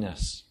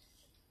holiness.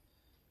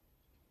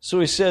 So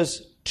He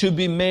says, to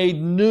be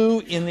made new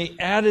in the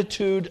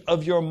attitude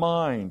of your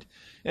mind,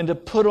 and to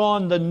put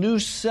on the new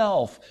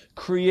self,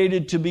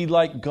 created to be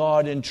like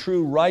God in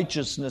true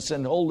righteousness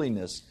and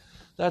holiness.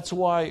 That's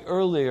why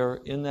earlier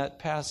in that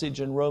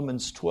passage in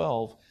Romans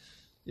 12,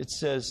 it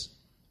says,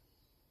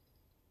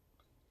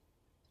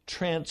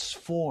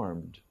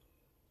 transformed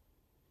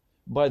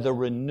by the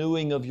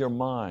renewing of your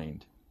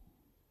mind.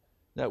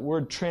 That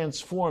word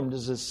transformed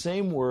is the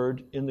same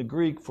word in the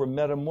Greek for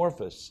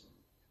metamorphosis.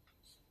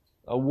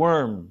 A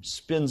worm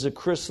spins a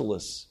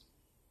chrysalis,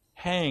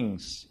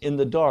 hangs in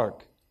the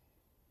dark,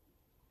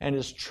 and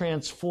is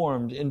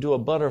transformed into a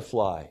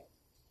butterfly.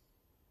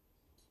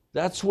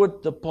 That's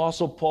what the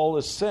Apostle Paul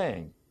is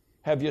saying.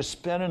 Have you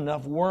spent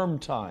enough worm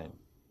time?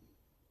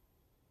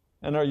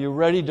 And are you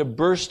ready to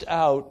burst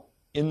out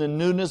in the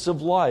newness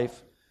of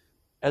life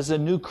as a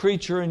new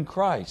creature in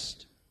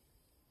Christ?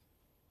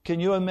 Can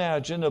you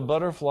imagine a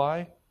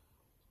butterfly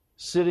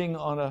sitting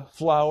on a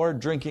flower,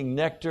 drinking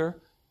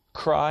nectar,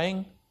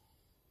 crying?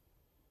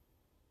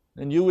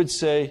 And you would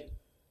say,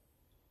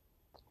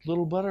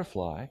 little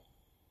butterfly,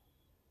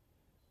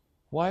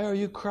 why are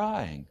you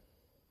crying?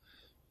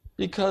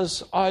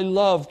 Because I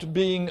loved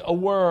being a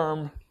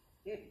worm.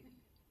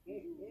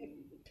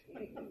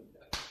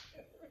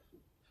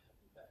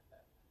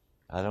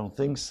 I don't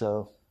think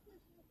so.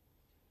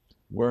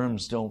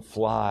 Worms don't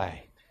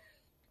fly.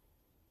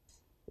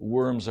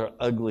 Worms are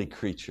ugly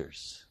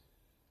creatures.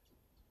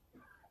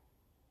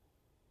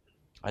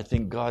 I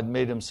think God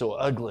made them so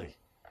ugly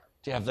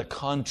to have the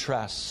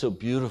contrast so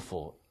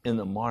beautiful in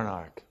the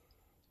monarch.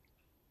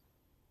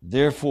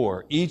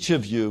 Therefore, each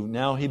of you,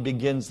 now he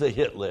begins the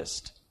hit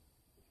list.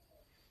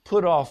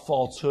 Put off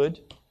falsehood.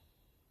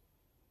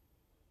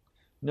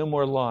 No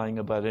more lying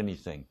about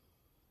anything.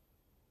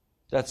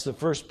 That's the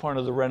first part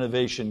of the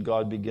renovation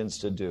God begins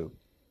to do.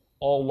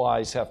 All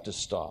lies have to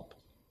stop.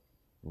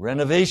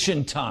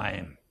 Renovation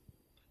time.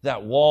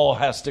 That wall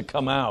has to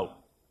come out.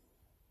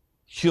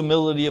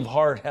 Humility of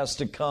heart has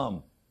to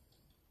come.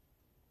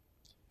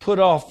 Put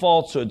off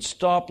falsehood.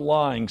 Stop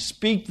lying.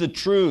 Speak the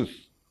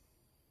truth.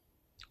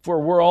 For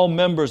we're all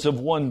members of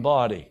one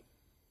body.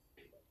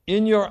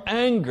 In your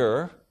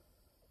anger,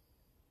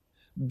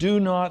 do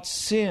not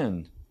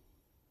sin.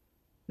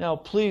 Now,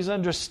 please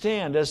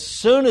understand, as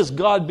soon as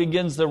God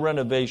begins the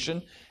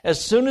renovation,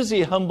 as soon as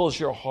He humbles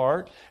your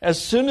heart, as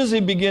soon as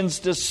He begins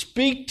to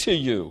speak to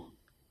you,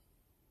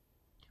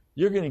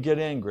 you're going to get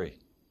angry.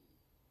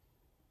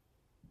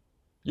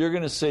 You're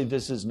going to say,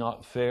 this is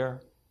not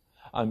fair.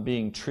 I'm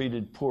being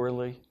treated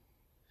poorly.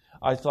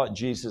 I thought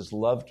Jesus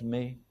loved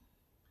me.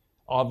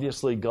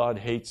 Obviously, God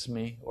hates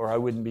me, or I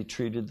wouldn't be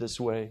treated this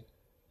way.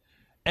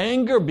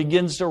 Anger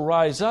begins to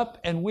rise up,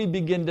 and we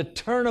begin to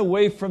turn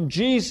away from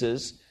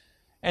Jesus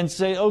and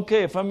say,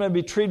 okay, if I'm going to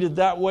be treated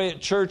that way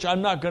at church,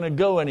 I'm not going to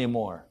go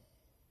anymore.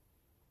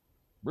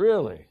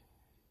 Really?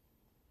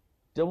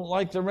 Don't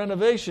like the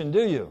renovation,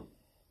 do you?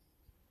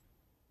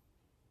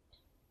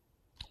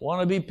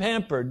 Want to be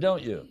pampered,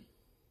 don't you?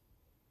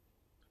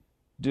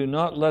 Do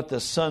not let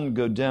the sun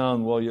go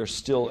down while you're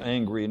still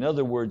angry. In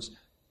other words,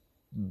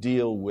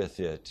 deal with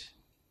it.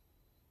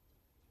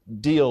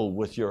 Deal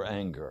with your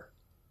anger.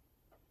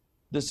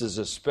 This is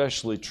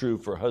especially true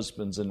for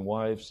husbands and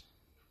wives.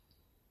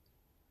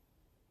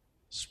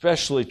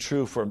 Especially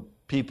true for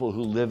people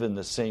who live in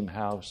the same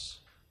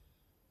house.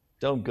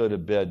 Don't go to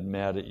bed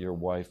mad at your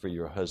wife or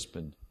your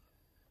husband.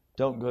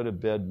 Don't go to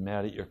bed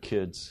mad at your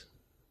kids.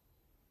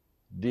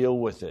 Deal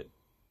with it.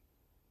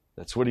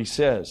 That's what he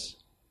says.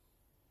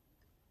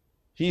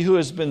 He who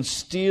has been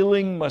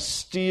stealing must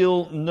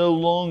steal no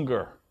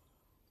longer.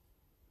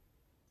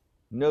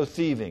 No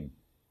thieving.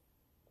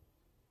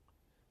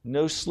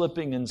 No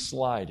slipping and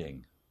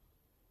sliding.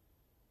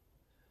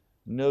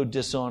 No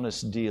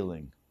dishonest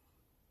dealing.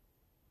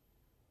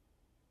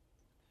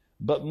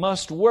 But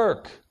must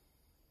work.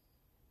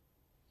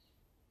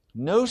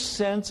 No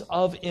sense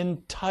of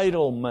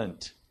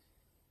entitlement.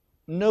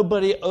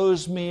 Nobody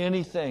owes me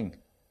anything.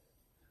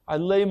 I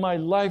lay my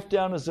life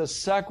down as a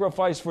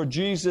sacrifice for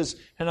Jesus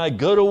and I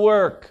go to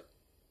work.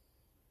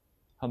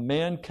 A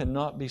man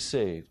cannot be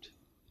saved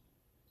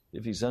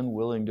if he's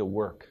unwilling to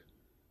work.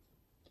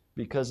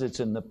 Because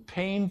it's in the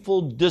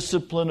painful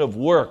discipline of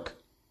work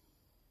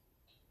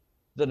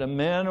that a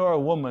man or a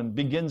woman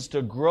begins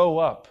to grow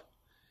up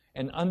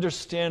and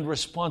understand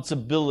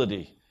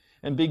responsibility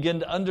and begin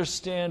to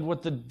understand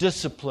what the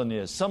discipline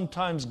is.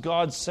 Sometimes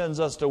God sends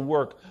us to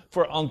work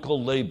for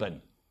Uncle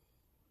Laban.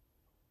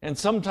 And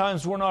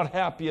sometimes we're not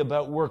happy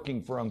about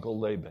working for Uncle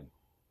Laban.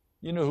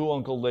 You know who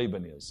Uncle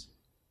Laban is.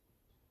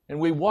 And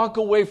we walk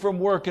away from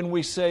work and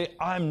we say,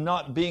 I'm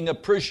not being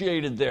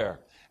appreciated there.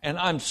 And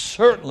I'm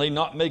certainly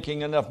not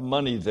making enough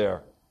money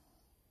there.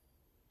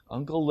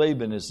 Uncle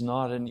Laban is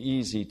not an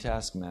easy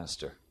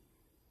taskmaster.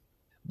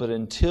 But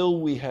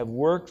until we have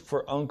worked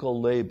for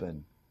Uncle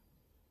Laban,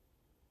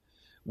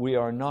 we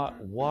are not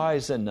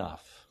wise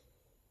enough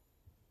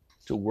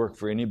to work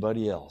for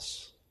anybody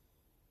else.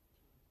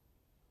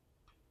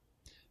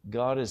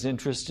 God is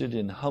interested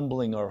in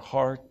humbling our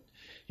heart.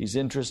 He's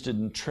interested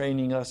in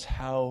training us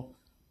how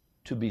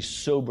to be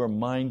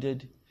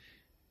sober-minded.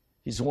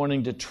 He's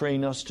wanting to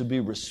train us to be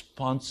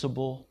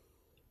responsible,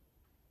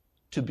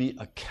 to be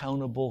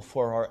accountable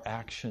for our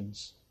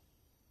actions.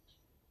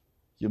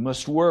 You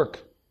must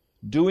work.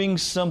 Doing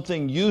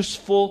something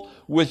useful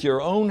with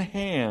your own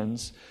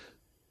hands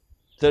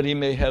that he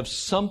may have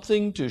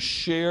something to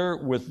share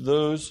with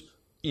those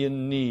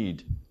in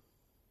need.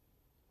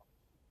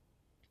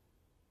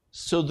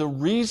 So the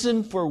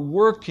reason for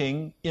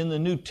working in the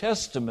New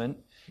Testament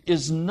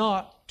is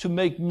not to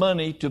make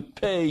money to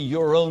pay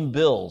your own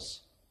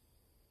bills.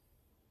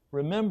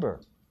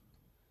 Remember,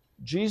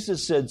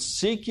 Jesus said,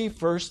 "Seek ye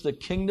first the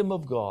kingdom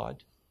of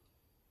God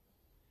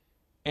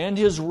and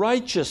His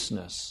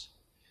righteousness."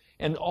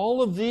 And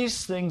all of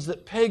these things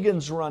that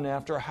pagans run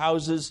after,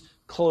 houses,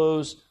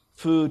 clothes,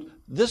 food,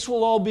 this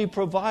will all be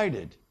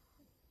provided.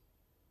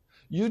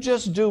 You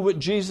just do what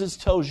Jesus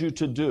tells you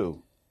to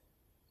do.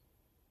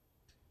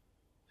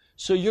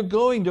 So you're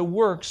going to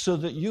work so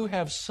that you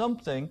have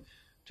something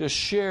to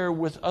share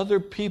with other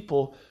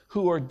people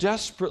who are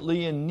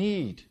desperately in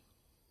need.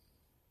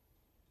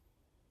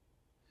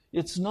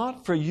 It's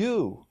not for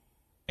you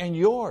and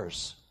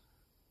yours.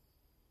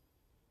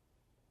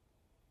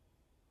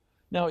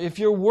 Now, if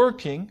you're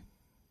working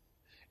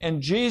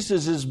and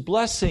Jesus is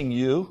blessing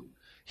you,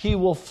 He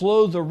will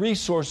flow the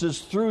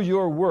resources through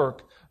your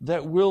work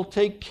that will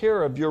take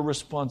care of your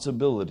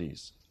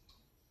responsibilities.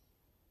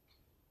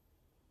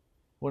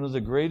 One of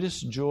the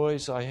greatest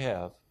joys I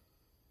have,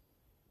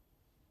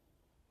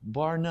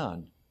 bar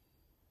none,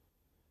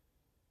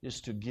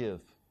 is to give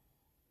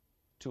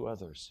to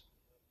others.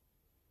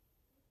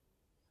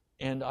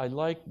 And I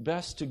like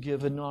best to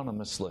give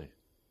anonymously,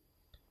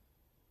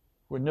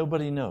 where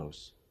nobody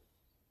knows.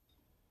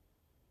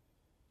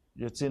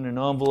 It's in an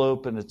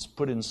envelope and it's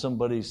put in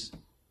somebody's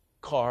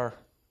car.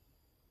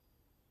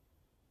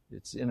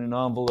 It's in an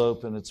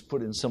envelope and it's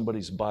put in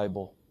somebody's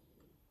Bible.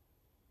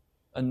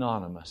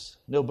 Anonymous.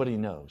 Nobody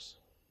knows.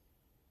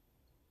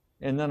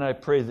 And then I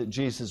pray that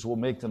Jesus will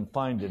make them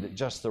find it at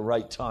just the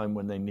right time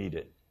when they need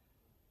it.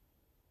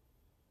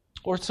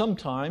 Or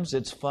sometimes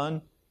it's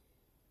fun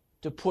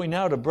to point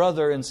out a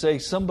brother and say,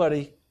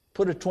 somebody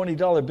put a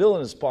 $20 bill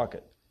in his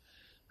pocket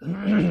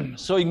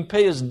so he can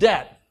pay his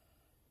debt.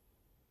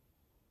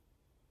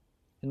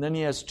 And then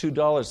he has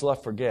 $2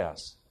 left for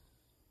gas.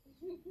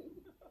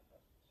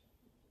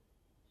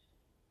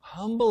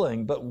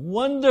 Humbling, but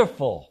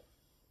wonderful.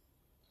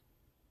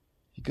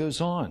 He goes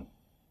on.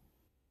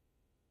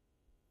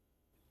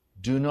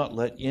 Do not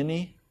let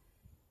any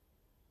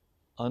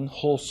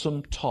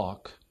unwholesome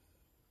talk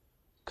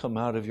come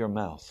out of your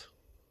mouth,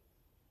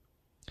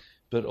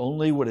 but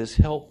only what is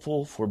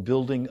helpful for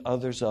building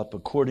others up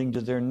according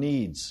to their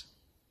needs,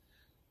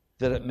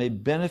 that it may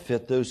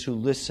benefit those who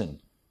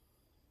listen.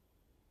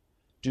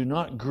 Do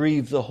not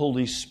grieve the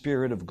Holy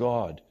Spirit of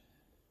God,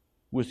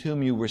 with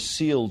whom you were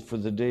sealed for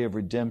the day of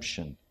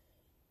redemption.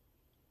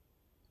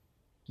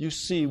 You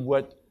see,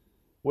 what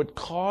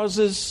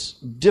causes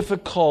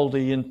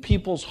difficulty in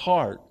people's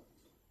heart,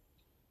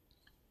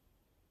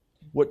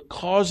 what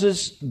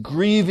causes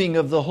grieving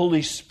of the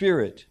Holy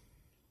Spirit,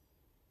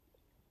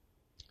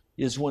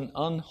 is when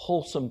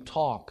unwholesome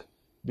talk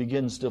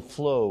begins to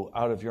flow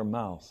out of your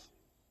mouth.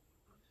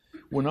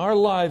 When our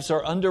lives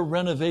are under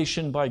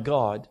renovation by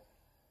God,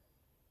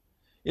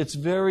 it's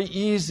very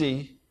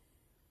easy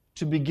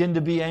to begin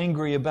to be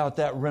angry about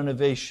that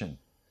renovation.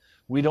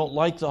 We don't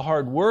like the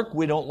hard work.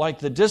 We don't like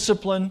the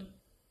discipline.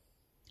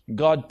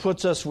 God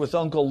puts us with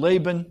Uncle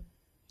Laban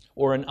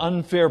or an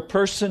unfair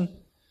person,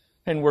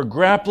 and we're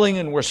grappling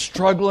and we're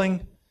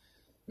struggling.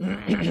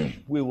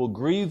 We will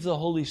grieve the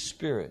Holy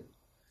Spirit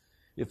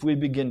if we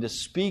begin to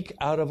speak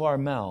out of our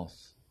mouth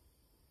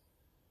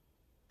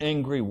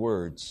angry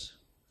words,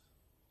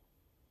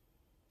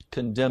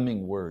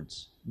 condemning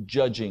words,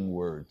 judging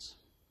words.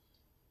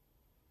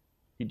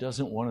 He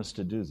doesn't want us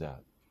to do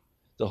that.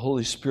 The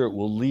Holy Spirit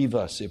will leave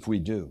us if we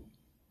do.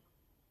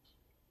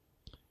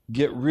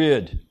 Get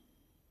rid.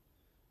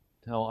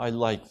 Now, I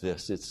like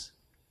this.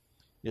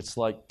 It's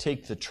like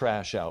take the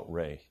trash out,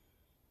 Ray.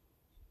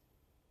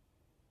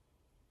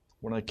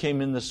 When I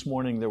came in this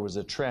morning, there was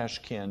a trash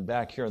can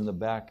back here in the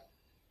back.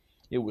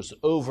 It was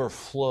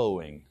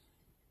overflowing.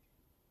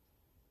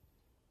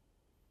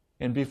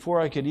 And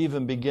before I could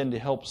even begin to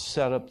help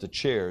set up the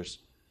chairs,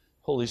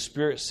 Holy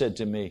Spirit said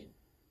to me,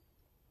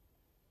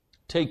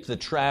 take the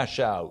trash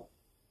out.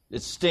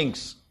 It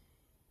stinks.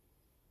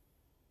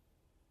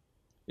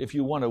 If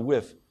you want a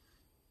whiff,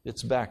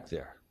 it's back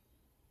there.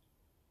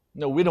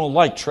 No, we don't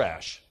like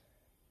trash.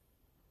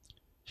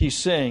 He's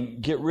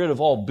saying, get rid of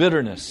all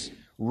bitterness,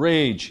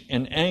 rage,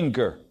 and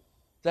anger.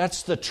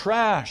 That's the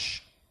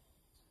trash.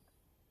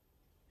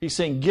 He's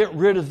saying, get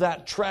rid of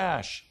that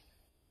trash.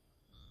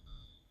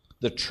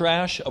 The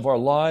trash of our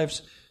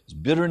lives is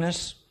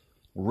bitterness,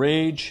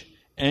 rage,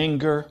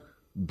 anger,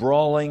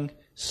 brawling,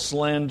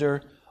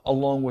 slander,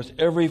 along with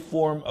every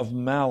form of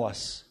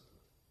malice.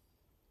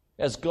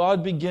 As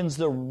God begins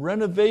the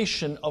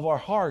renovation of our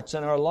hearts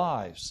and our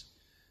lives,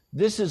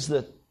 this is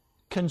the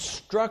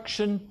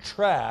construction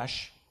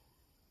trash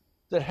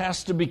that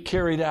has to be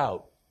carried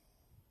out.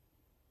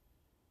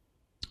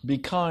 Be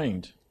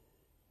kind,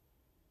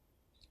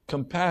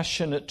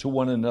 compassionate to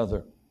one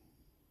another,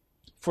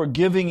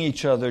 forgiving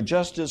each other,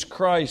 just as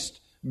Christ,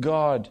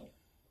 God,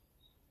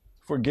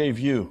 forgave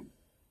you.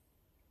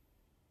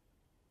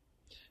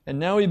 And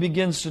now he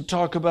begins to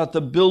talk about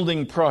the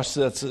building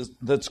process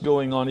that's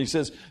going on. He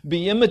says,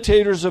 be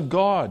imitators of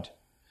God.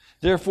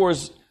 Therefore,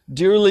 as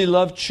dearly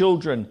loved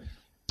children,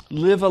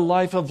 live a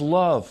life of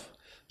love,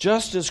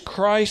 just as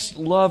Christ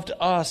loved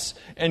us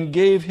and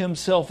gave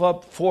himself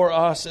up for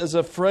us as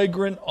a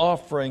fragrant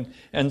offering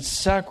and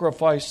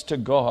sacrifice to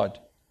God.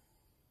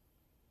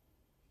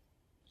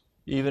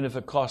 Even if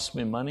it costs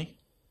me money,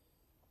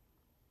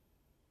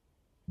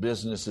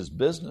 business is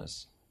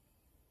business.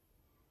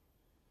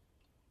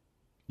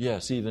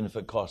 Yes, even if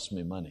it costs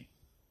me money.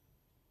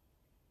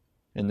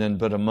 And then,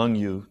 but among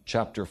you,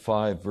 chapter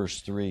 5,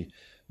 verse 3,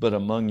 but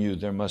among you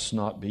there must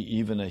not be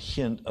even a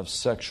hint of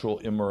sexual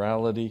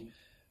immorality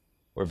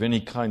or of any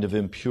kind of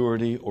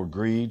impurity or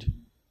greed,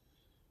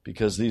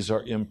 because these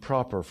are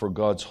improper for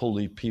God's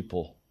holy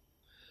people.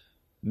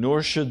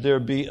 Nor should there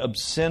be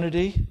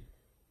obscenity,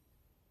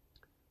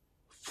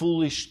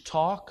 foolish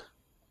talk,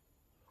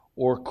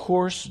 or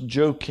coarse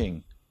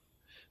joking.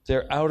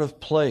 They're out of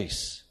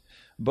place,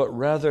 but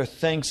rather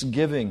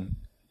thanksgiving.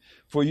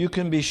 For you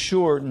can be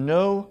sure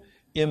no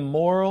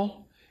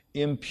immoral,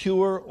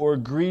 impure, or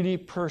greedy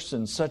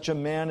person, such a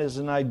man is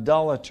an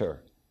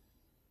idolater.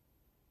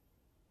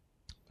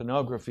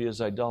 Pornography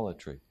is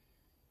idolatry.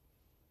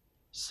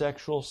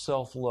 Sexual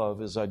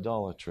self-love is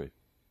idolatry.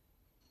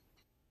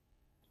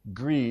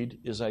 Greed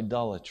is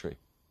idolatry.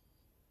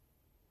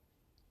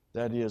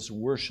 That is,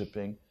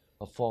 worshiping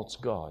a false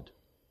god.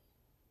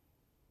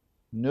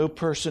 No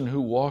person who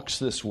walks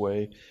this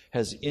way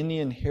has any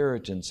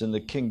inheritance in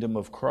the kingdom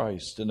of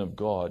Christ and of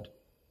God.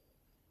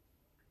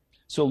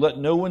 So let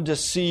no one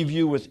deceive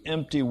you with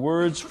empty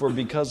words, for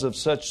because of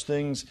such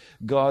things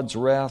God's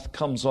wrath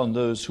comes on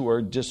those who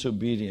are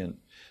disobedient.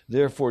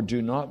 Therefore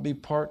do not be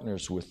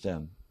partners with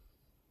them.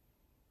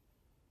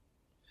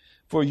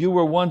 For you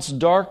were once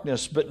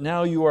darkness, but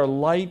now you are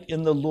light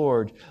in the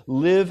Lord.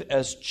 Live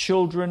as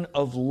children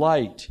of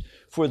light,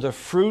 for the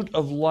fruit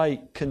of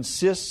light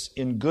consists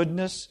in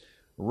goodness,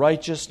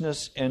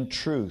 righteousness, and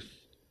truth.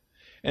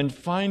 And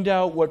find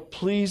out what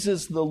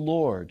pleases the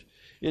Lord.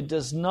 It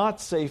does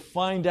not say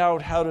find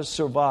out how to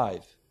survive.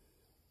 It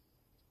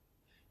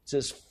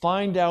says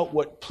find out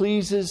what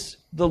pleases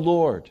the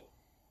Lord.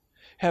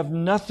 Have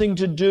nothing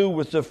to do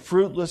with the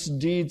fruitless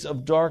deeds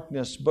of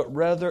darkness, but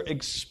rather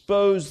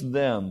expose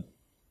them.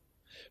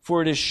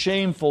 For it is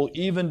shameful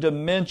even to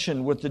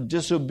mention what the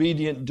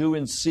disobedient do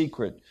in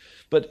secret.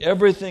 But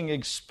everything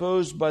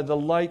exposed by the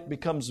light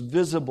becomes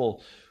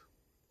visible,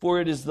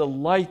 for it is the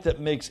light that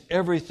makes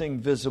everything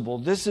visible.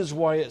 This is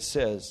why it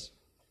says,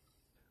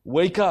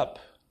 wake up,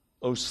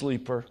 O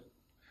sleeper,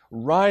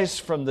 rise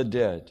from the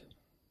dead,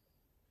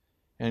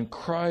 and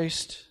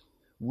Christ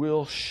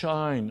will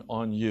shine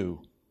on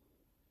you.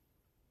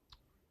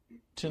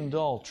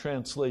 Tyndall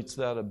translates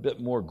that a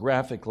bit more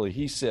graphically.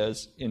 He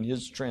says in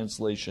his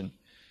translation,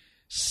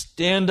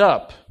 stand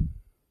up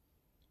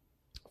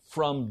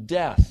from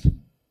death,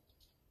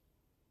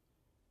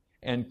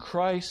 and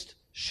Christ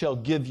shall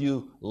give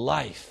you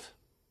life.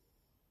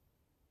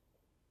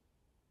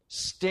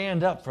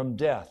 Stand up from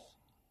death.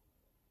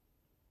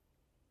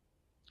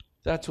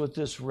 That's what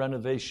this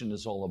renovation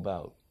is all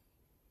about.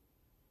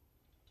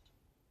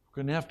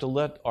 We're going to have to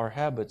let our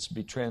habits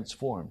be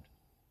transformed,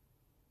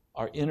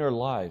 our inner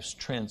lives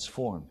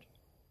transformed.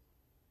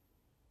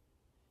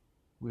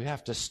 We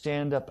have to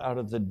stand up out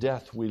of the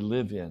death we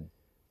live in,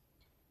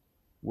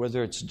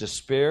 whether it's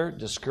despair,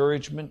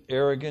 discouragement,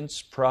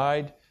 arrogance,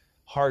 pride,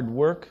 hard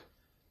work.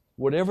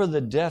 Whatever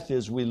the death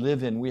is we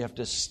live in, we have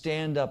to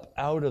stand up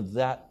out of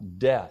that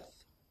death.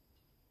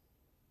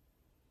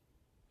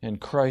 And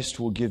Christ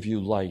will give you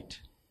light.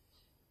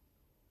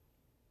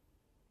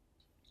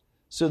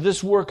 So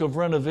this work of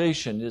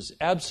renovation is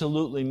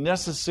absolutely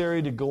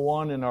necessary to go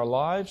on in our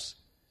lives.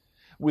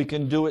 We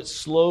can do it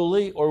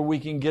slowly or we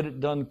can get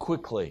it done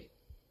quickly,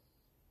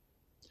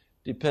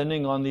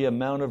 depending on the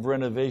amount of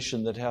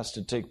renovation that has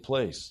to take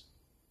place.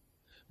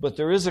 But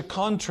there is a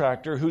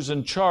contractor who's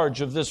in charge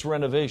of this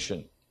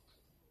renovation.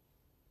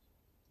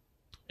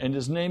 And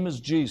his name is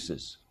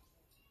Jesus.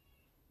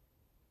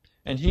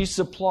 And he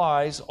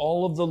supplies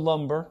all of the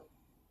lumber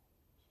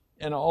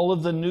and all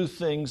of the new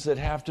things that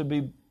have to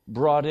be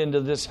brought into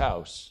this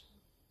house.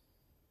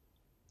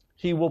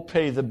 He will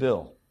pay the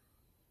bill.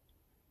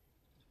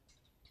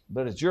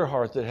 But it's your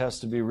heart that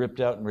has to be ripped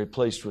out and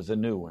replaced with a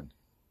new one.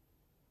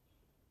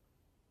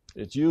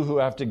 It's you who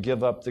have to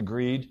give up the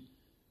greed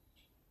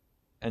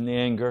and the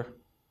anger.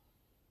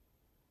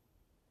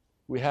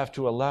 We have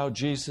to allow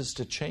Jesus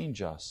to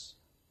change us.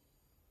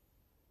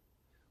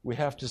 We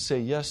have to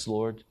say, yes,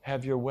 Lord,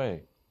 have your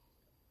way.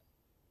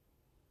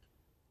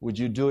 Would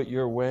you do it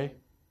your way?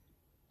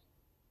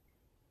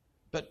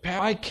 But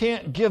I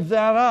can't give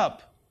that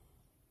up.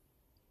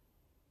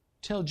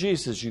 Tell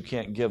Jesus you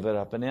can't give it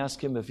up and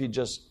ask him if he'd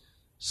just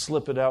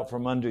slip it out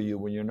from under you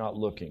when you're not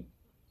looking.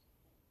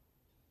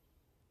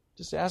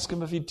 Just ask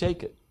him if he'd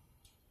take it.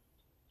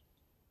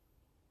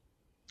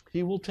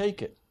 He will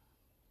take it.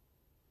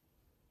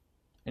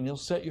 And he'll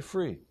set you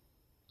free.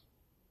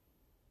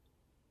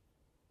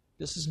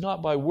 This is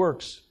not by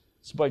works,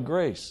 it's by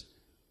grace.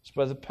 It's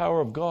by the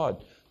power of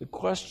God. The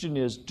question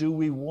is, do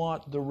we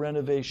want the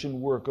renovation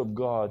work of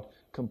God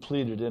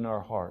completed in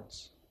our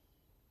hearts?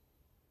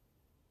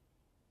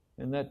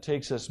 And that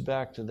takes us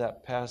back to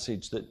that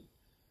passage that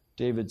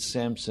David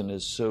Samson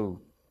has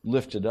so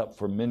lifted up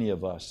for many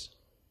of us.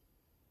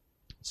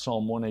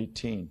 Psalm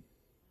 118.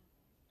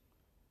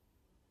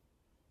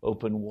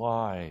 Open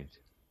wide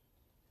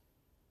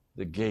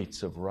the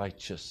gates of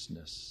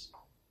righteousness.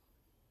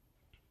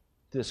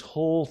 This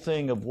whole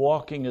thing of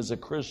walking as a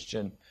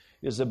Christian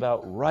is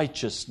about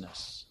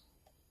righteousness,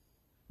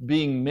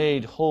 being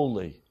made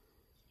holy,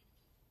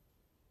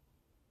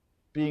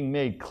 being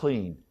made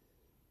clean.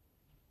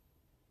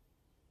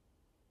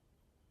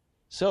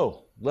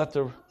 So, let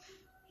the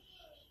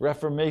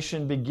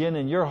reformation begin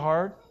in your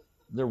heart,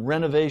 the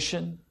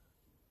renovation.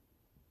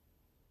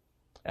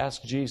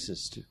 Ask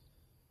Jesus to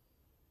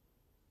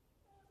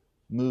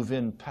move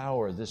in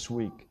power this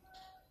week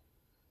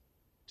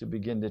to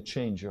begin to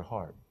change your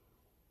heart,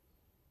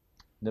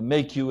 to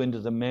make you into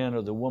the man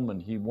or the woman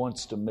He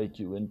wants to make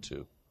you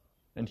into.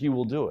 And He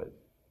will do it.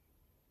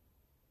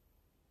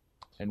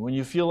 And when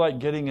you feel like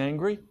getting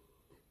angry,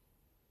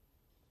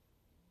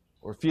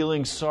 or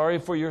feeling sorry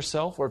for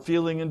yourself, or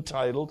feeling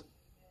entitled,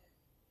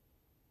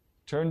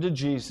 turn to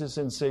Jesus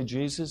and say,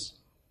 Jesus,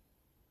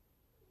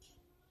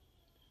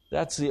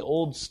 that's the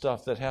old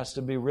stuff that has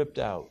to be ripped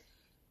out.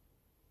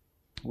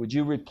 Would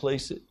you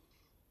replace it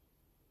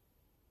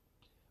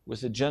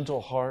with a gentle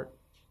heart,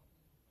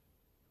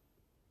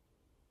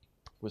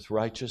 with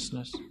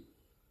righteousness?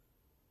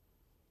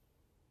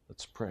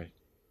 Let's pray.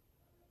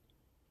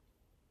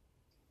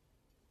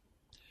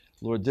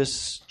 Lord,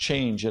 this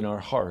change in our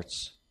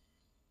hearts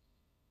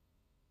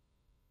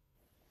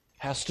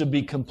has to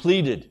be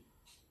completed,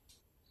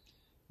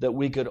 that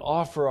we could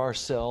offer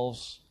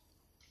ourselves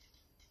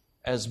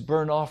as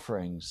burnt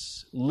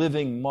offerings,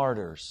 living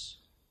martyrs,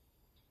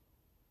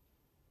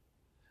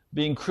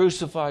 being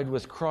crucified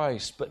with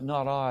Christ, but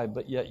not I,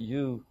 but yet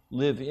you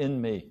live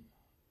in me.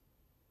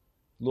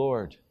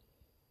 Lord,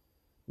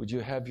 would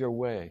you have your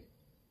way?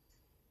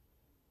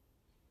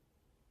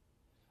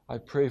 I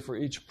pray for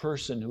each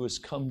person who has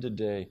come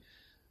today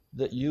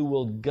that you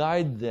will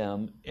guide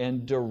them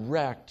and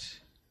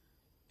direct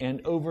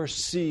and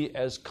oversee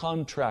as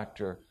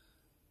contractor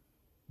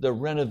the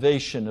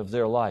renovation of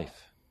their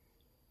life.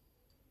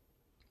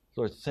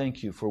 Lord,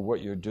 thank you for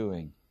what you're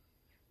doing.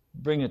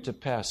 Bring it to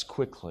pass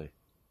quickly,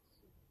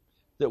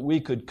 that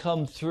we could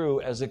come through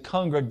as a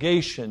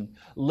congregation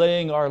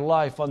laying our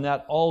life on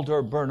that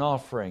altar burnt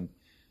offering,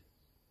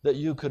 that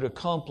you could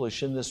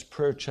accomplish in this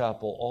prayer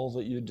chapel all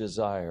that you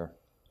desire.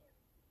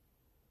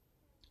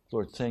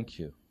 Lord, thank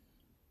you.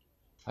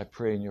 I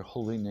pray in your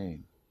holy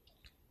name.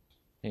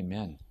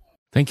 Amen.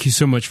 Thank you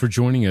so much for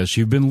joining us.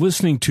 You've been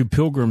listening to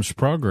Pilgrim's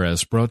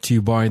Progress, brought to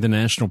you by the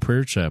National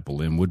Prayer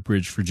Chapel in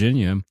Woodbridge,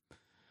 Virginia.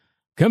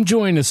 Come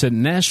join us at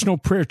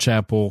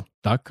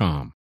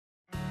nationalprayerchapel.com.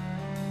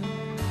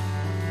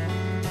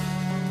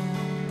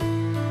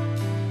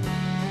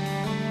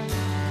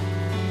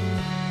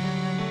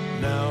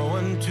 Now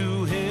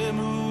unto Him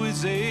who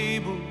is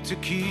able to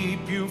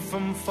keep you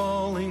from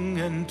falling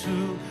and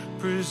to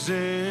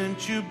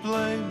present you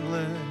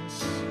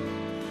blameless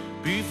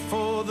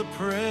before the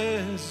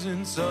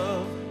presence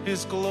of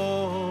His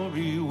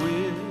glory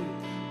with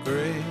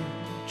great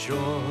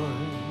joy,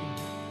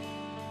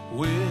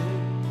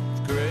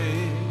 with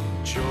great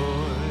joy.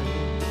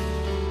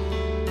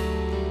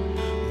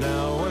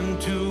 Now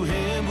unto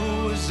Him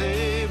who is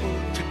able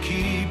to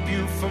keep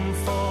you from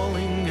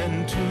falling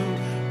and to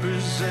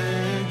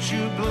present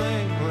you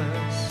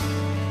blameless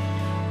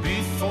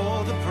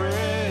before the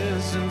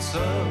presence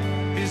of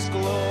His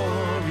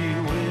glory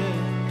with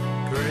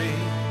great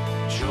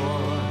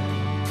joy,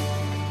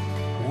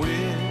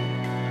 with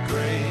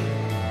great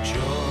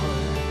joy.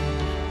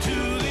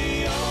 To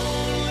the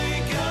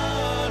only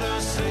God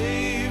our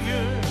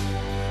Savior,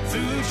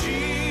 through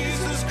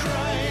Jesus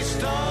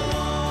Christ our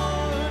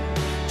Lord.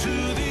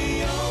 To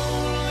the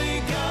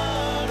only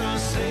God our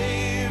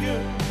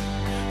Savior,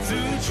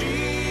 through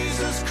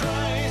Jesus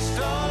Christ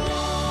our Lord.